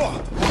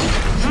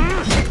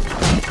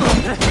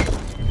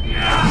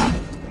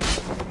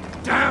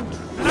 Damn!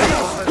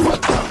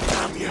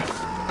 Damn you!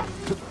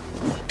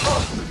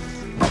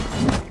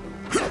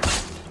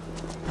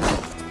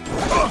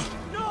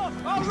 No!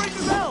 I'll ring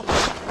the bell!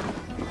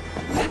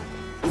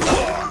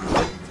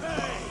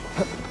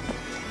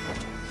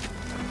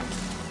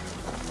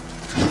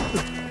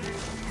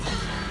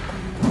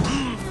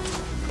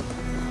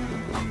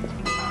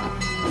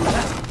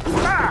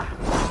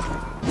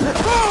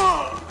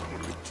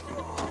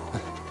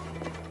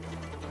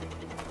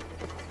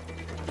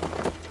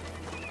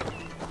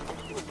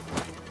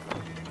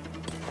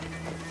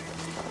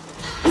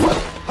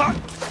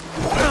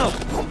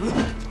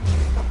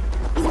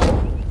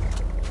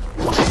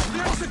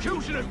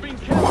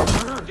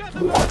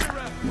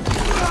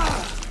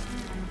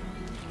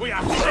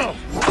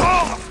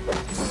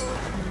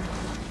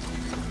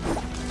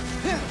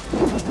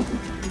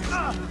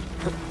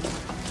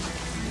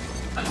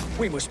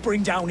 We must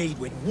bring down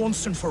Eidwin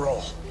once and for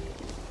all.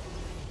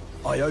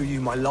 I owe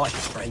you my life,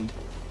 friend.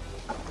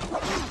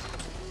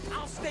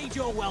 I'll stage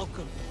your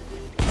welcome.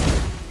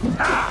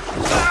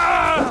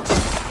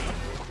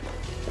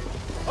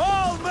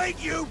 I'll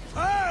make you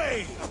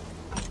pay!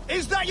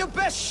 Is that your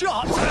best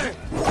shot?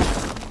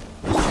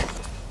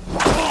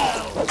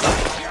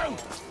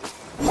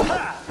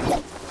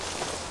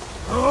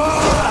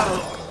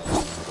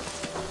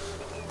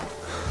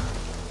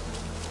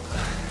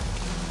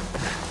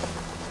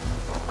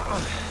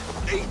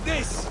 Eat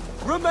this!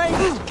 Remain!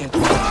 Get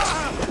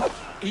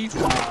Eat.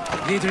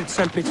 Leader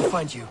sent me to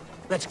find you.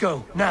 Let's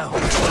go, now.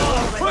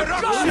 For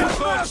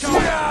God's sake!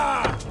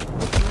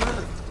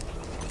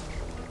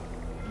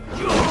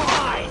 You're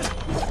mine!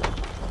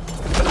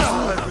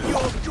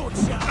 You're good,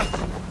 sir!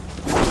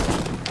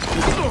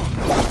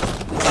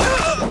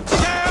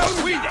 Down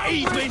with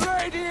Eidwin!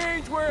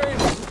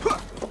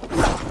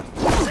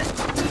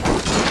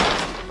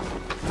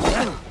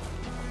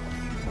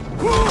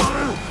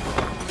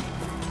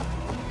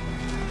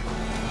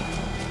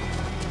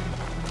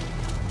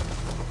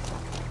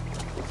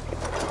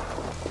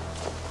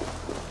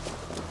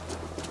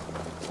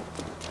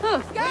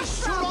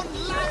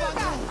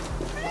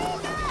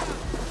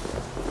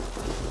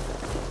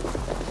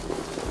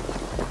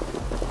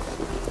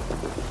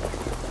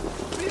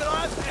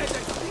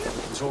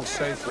 Eivors all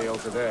safely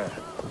over there.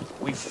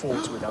 We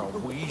fought with our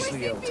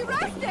Weasley elder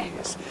over the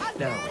years.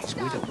 Now his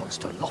widow wants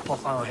to lop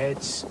off our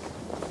heads.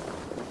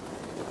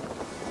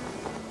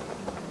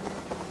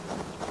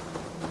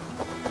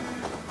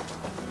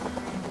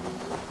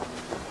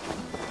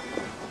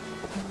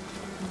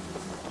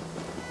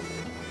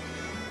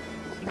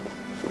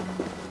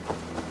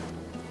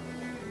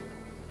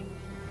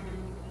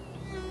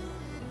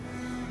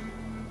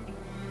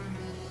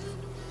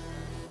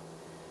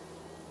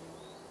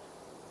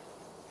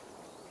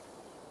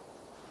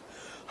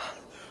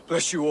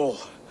 Bless you all.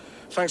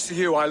 Thanks to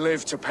you, I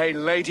live to pay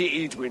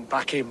Lady Eidwin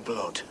back in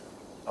blood.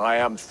 I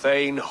am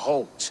Thane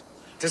Holt.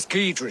 Does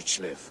Giedrich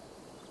live?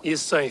 He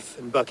is safe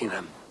in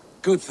Buckingham.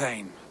 Good,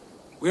 Thane.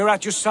 We are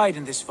at your side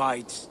in this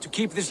fight, to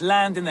keep this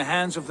land in the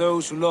hands of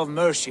those who love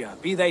Mercia,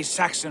 be they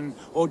Saxon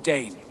or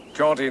Dane.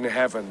 God in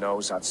heaven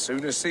knows I'd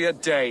sooner see a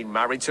Dane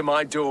married to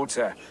my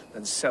daughter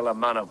than sell a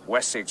man of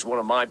Wessex one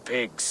of my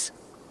pigs.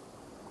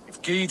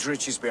 If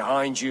Giedrich is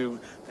behind you,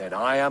 then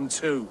I am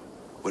too.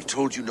 We're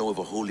told you know of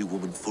a holy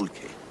woman,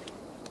 Fulke.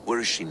 Where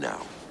is she now?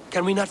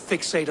 Can we not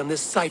fixate on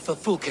this cipher,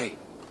 Fulke?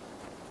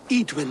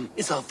 Eidwin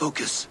is our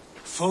focus.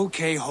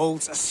 Fulke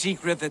holds a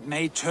secret that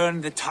may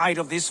turn the tide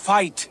of this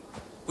fight.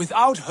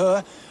 Without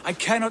her, I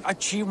cannot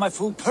achieve my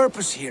full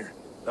purpose here.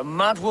 The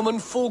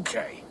madwoman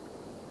Fulke?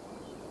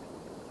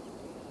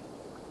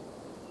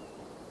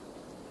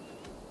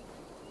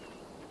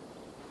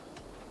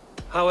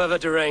 However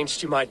deranged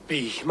she might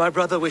be, my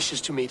brother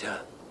wishes to meet her.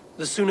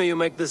 The sooner you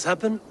make this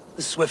happen,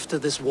 the swifter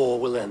this war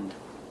will end.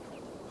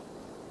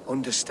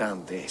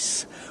 Understand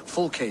this.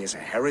 Fulke is a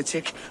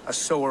heretic, a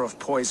sower of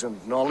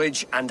poisoned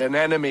knowledge, and an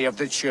enemy of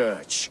the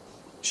Church.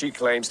 She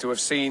claims to have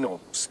seen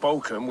or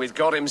spoken with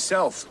God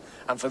himself,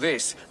 and for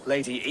this,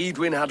 Lady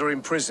Eidwin had her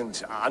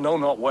imprisoned, I know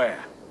not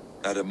where.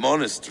 At a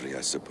monastery,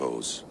 I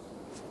suppose.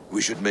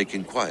 We should make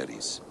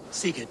inquiries.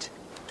 Sigurd,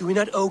 do we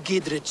not owe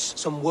Giedrich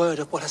some word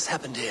of what has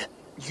happened here?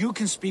 You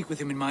can speak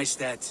with him in my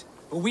stead,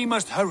 but we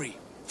must hurry.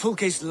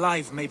 Fulke's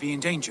life may be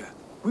in danger.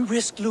 We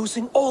risk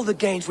losing all the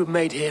gains we've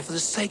made here for the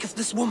sake of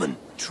this woman.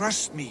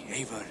 Trust me,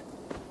 Eivor.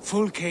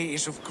 Fulke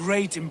is of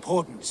great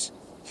importance.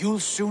 You'll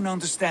soon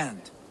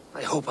understand.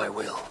 I hope I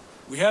will.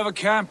 We have a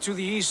camp to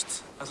the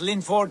east, at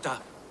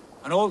Linforta.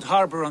 An old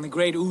harbor on the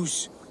Great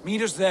Ouse.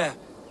 Meet us there.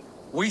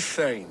 We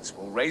Thanes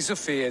will raise a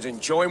feard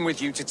and join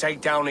with you to take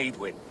down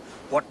Eidwin,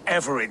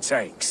 whatever it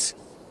takes.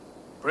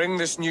 Bring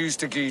this news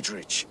to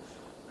Giedrich,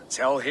 and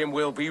tell him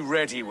we'll be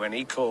ready when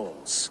he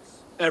calls.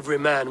 Every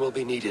man will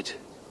be needed.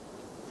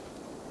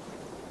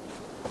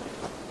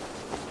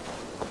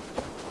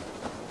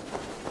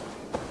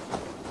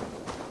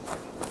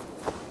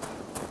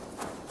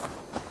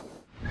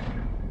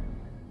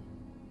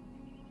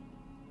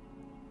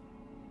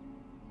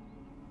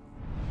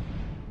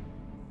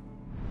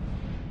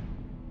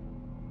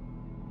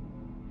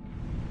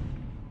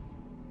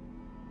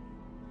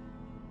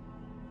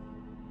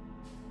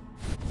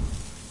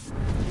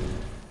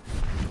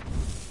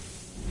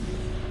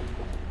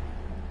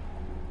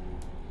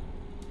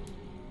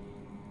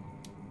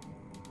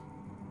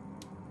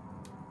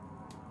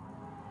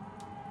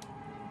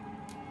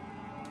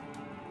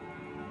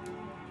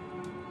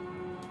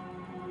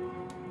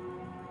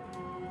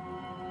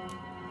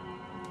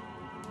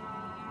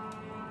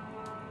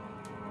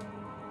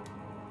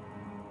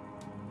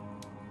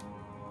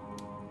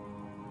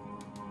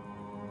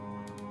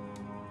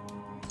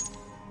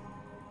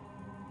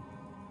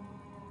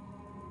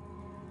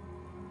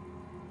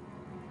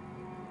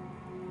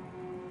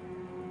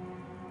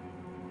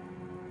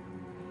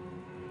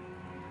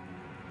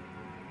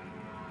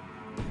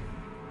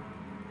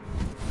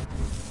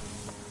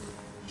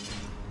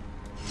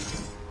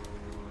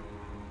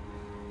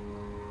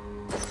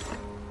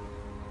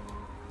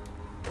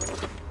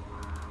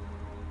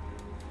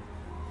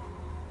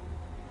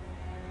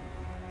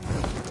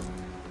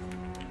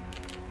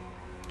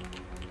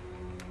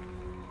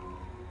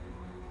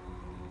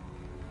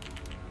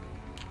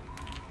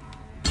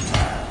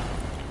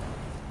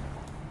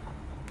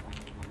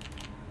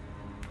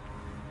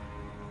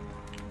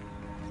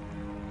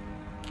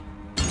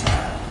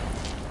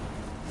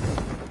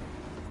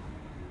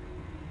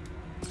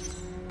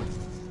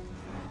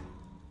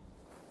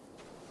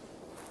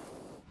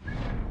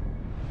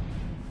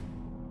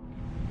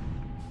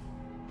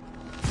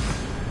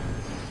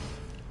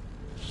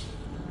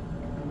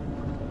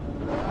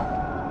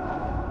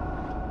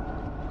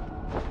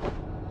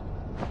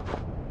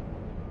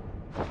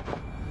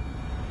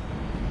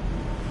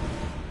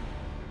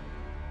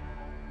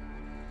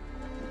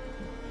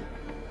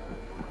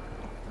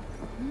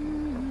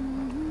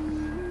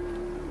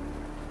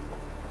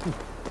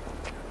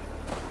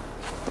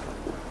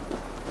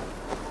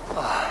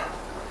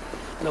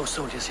 No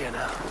soldiers here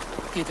now.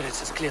 Giedrich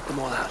has cleared them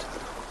all out.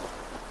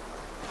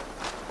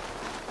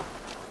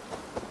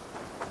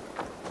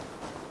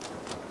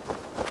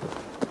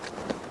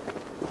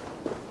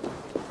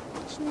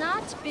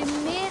 Snart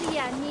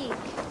bemerja Nick.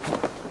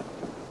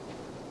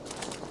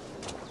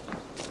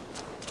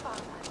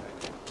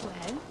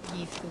 Well,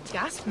 you've got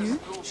gas nu.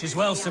 She's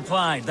well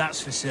supplied,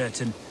 that's for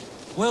certain.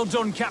 Well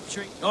done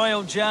capturing.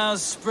 Oil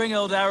jars,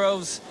 spring-old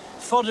arrows,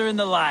 fodder and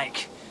the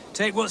like.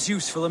 Take what's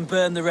useful and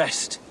burn the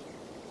rest.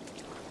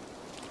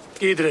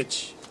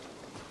 Giedrich.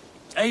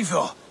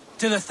 Eivor,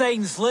 do the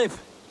Thanes live?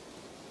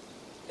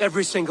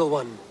 Every single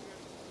one.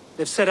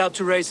 They've set out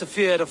to raise a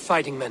fear of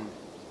fighting men.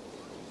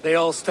 They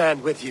all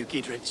stand with you,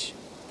 Giedrich.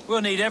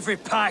 We'll need every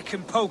pike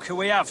and poker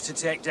we have to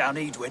take down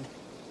Eadwyn.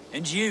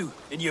 And you,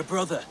 and your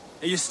brother,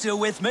 are you still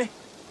with me?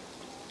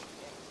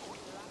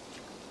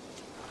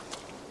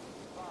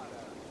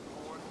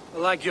 I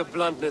like your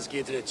bluntness,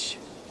 Giedrich.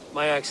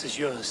 My axe is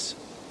yours.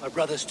 My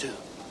brother's too.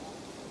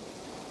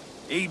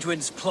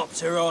 Eadwyn's plopped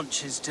her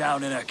haunches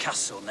down in her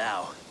castle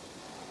now.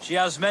 She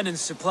has men and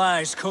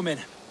supplies coming.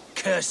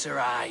 Curse her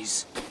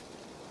eyes.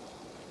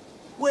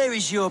 Where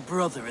is your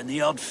brother and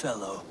the odd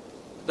fellow?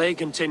 They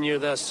continue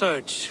their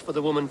search for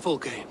the woman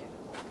Fulke.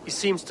 He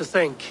seems to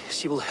think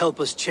she will help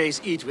us chase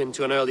Eadwyn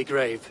to an early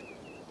grave.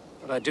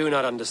 But I do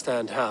not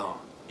understand how.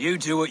 You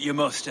do what you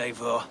must,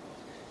 Eivor.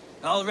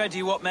 I'll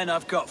ready what men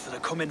I've got for the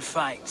coming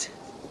fight.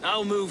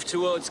 I'll move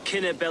towards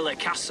Kinnabella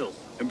Castle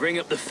and bring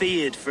up the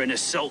Fyrd for an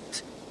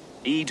assault.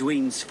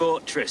 Eadwyn's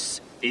fortress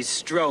is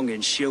strong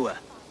and sure.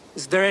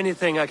 Is there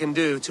anything I can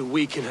do to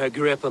weaken her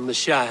grip on the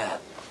Shire?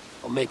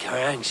 Or make her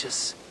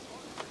anxious?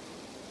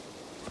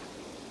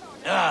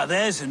 Ah,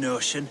 there's a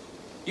notion.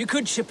 You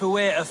could chip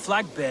away at her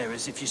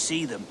flag-bearers if you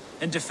see them,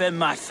 and defend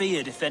my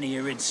Fyrd if any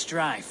are in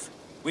strife.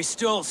 We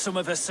stole some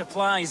of her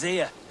supplies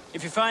here.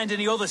 If you find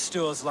any other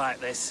stores like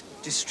this,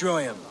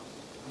 destroy them.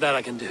 That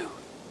I can do.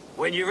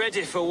 When you're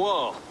ready for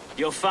war,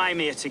 you'll find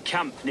me at a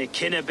camp near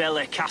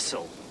Kinnabella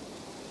Castle.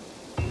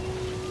 They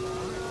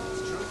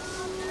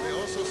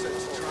also said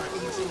to try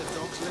eating a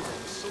dog's liver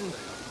on Sunday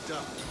after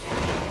dark.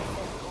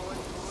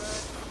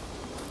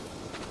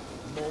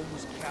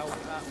 Mom's cow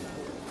cat.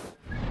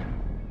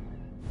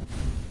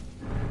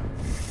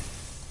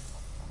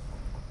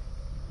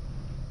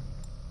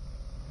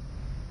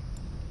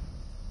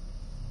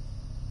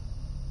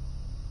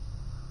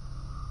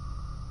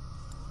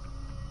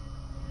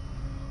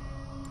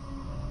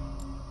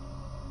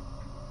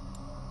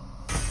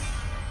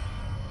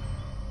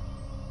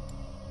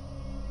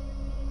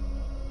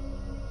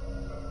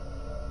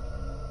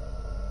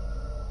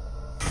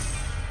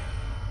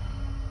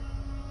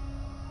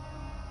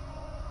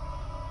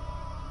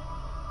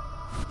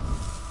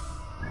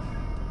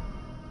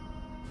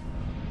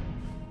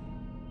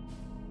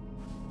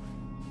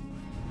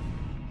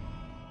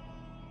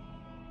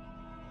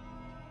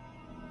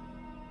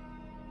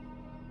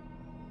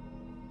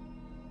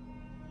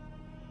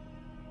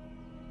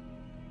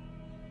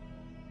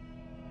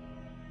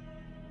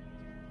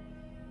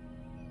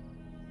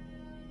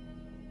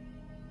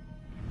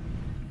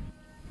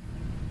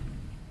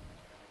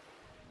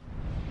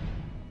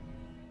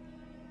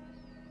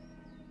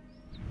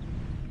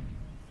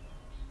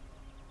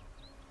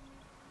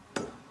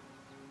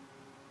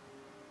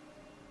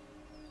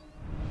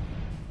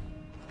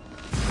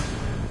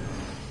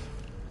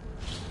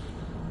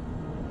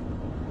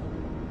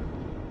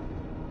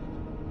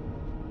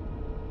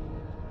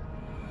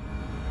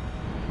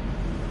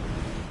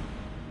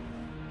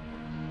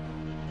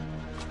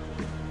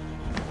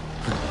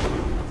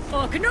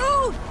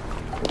 Gnu!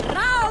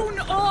 Round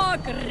or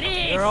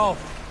grave! They're off.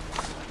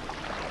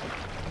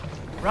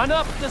 Run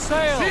up the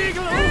sail!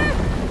 Siegel!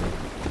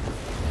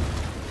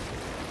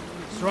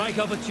 Strike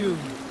up a tune.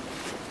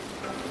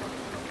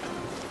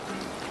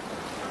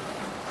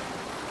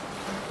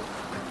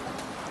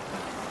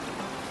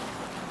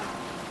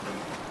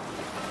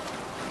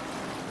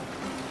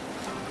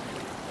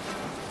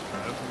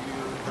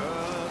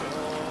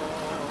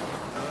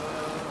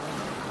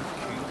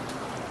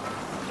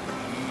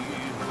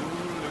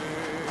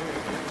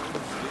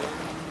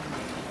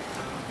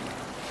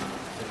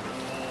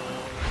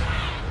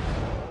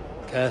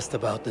 Cast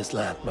about this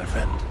land, my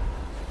friend.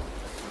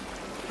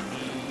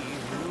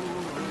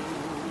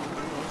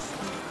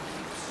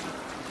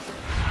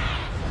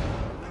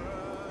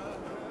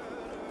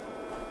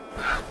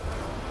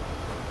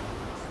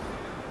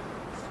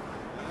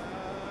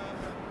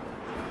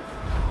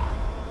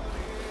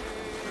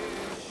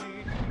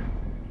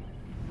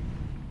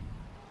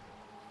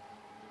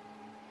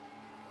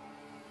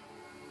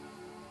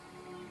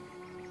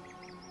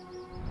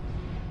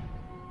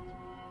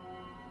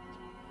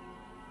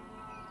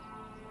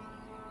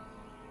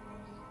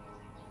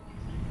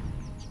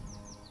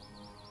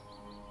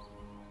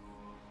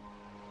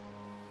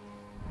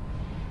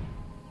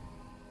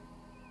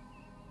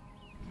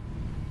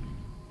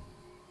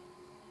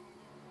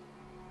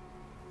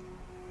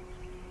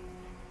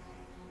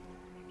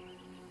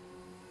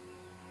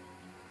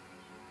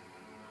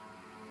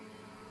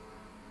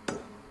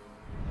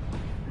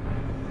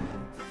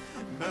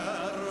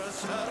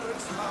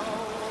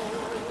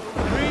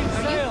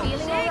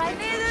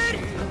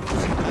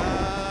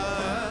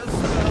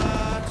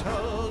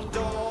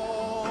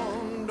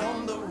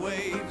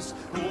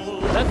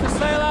 Let the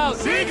sail out!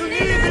 Segel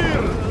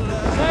nieder!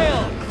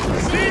 Sail!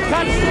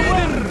 Catch the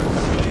wind!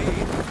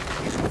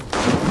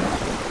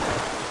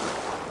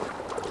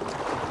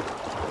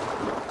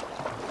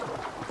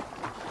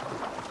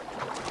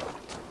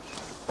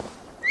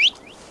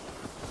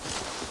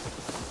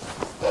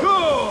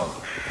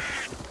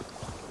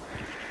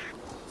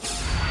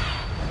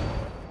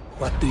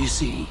 do you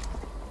see?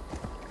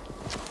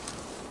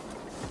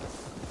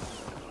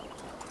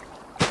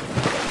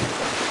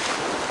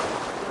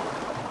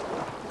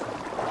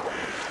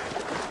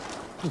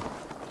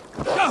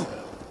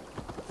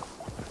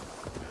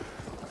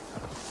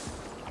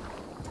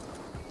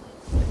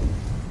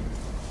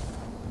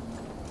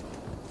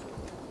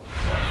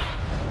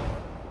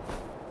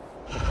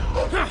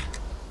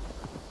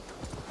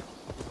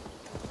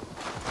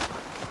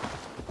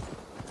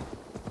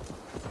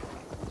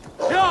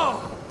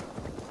 Go!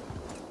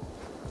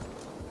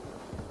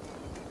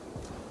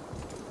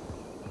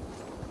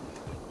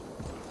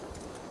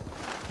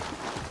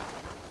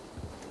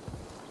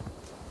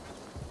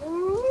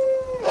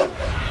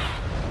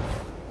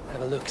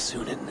 Have a look,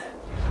 Sunan.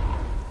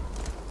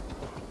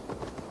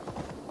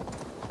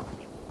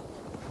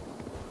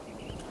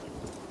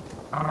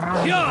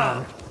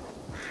 Yeah!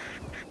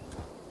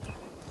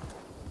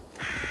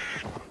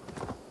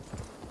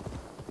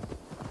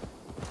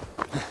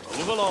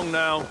 Move along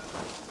now.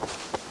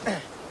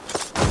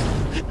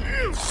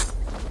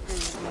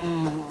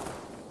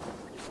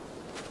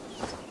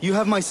 You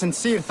have my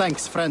sincere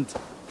thanks, friend.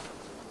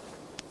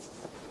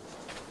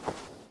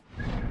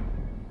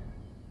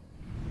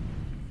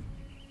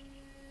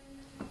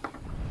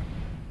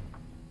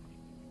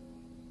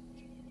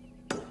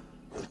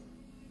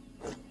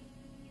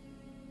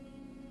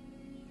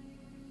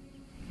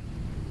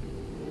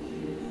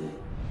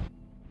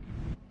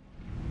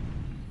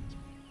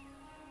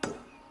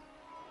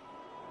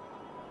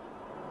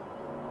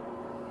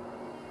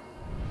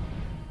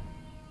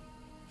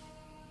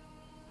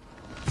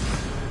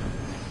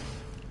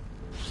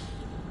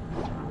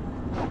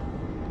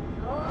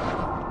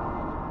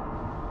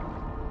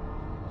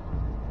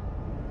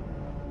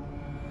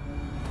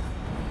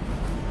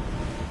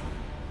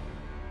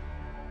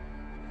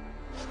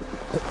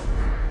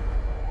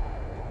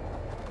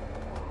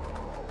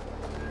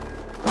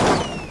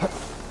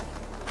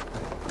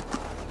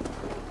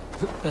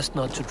 Best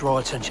not to draw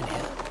attention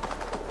here.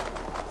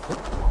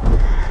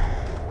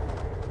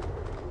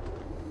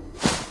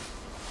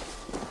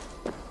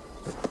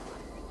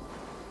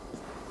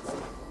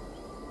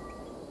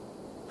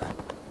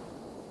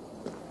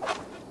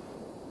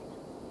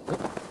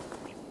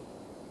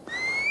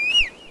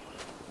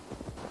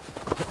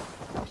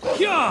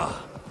 Yeah!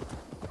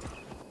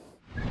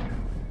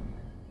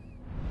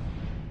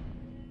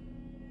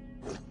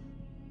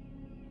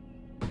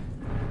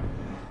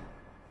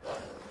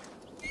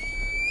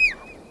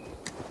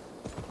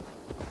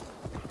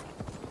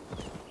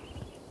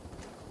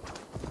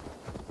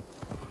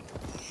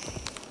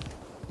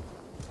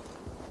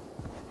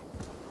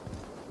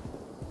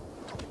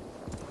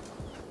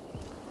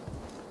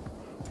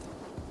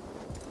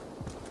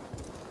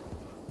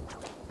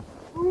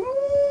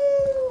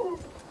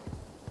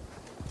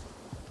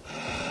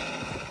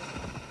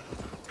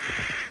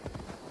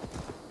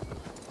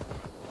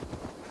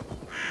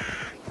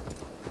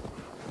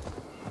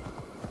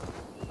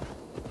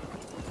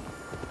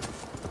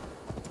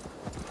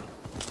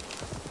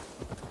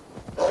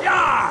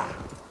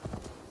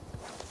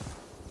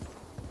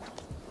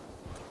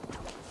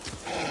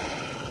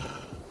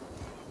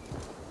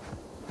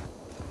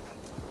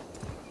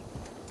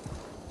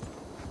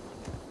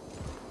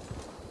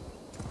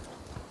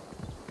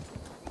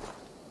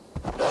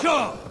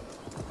 Sure!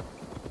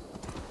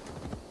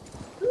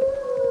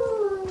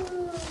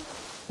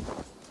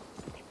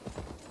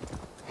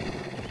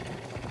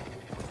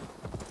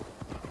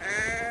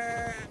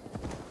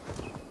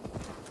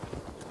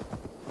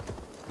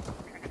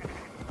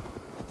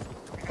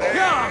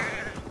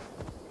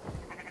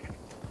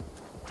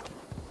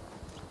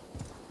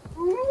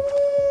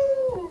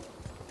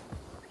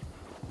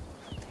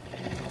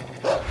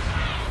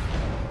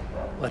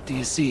 What do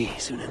you see,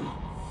 Sunan?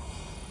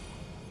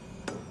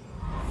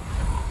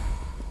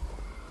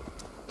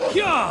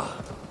 Yeah!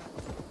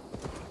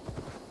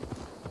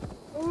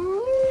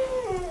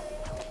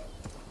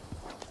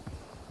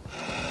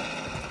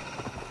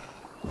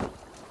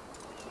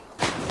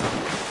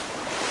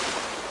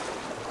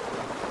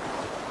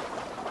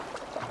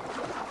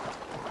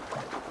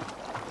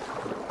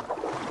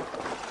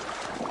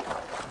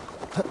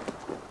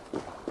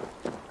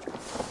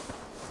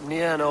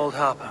 Near an old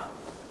harbor.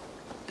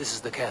 This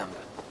is the camp.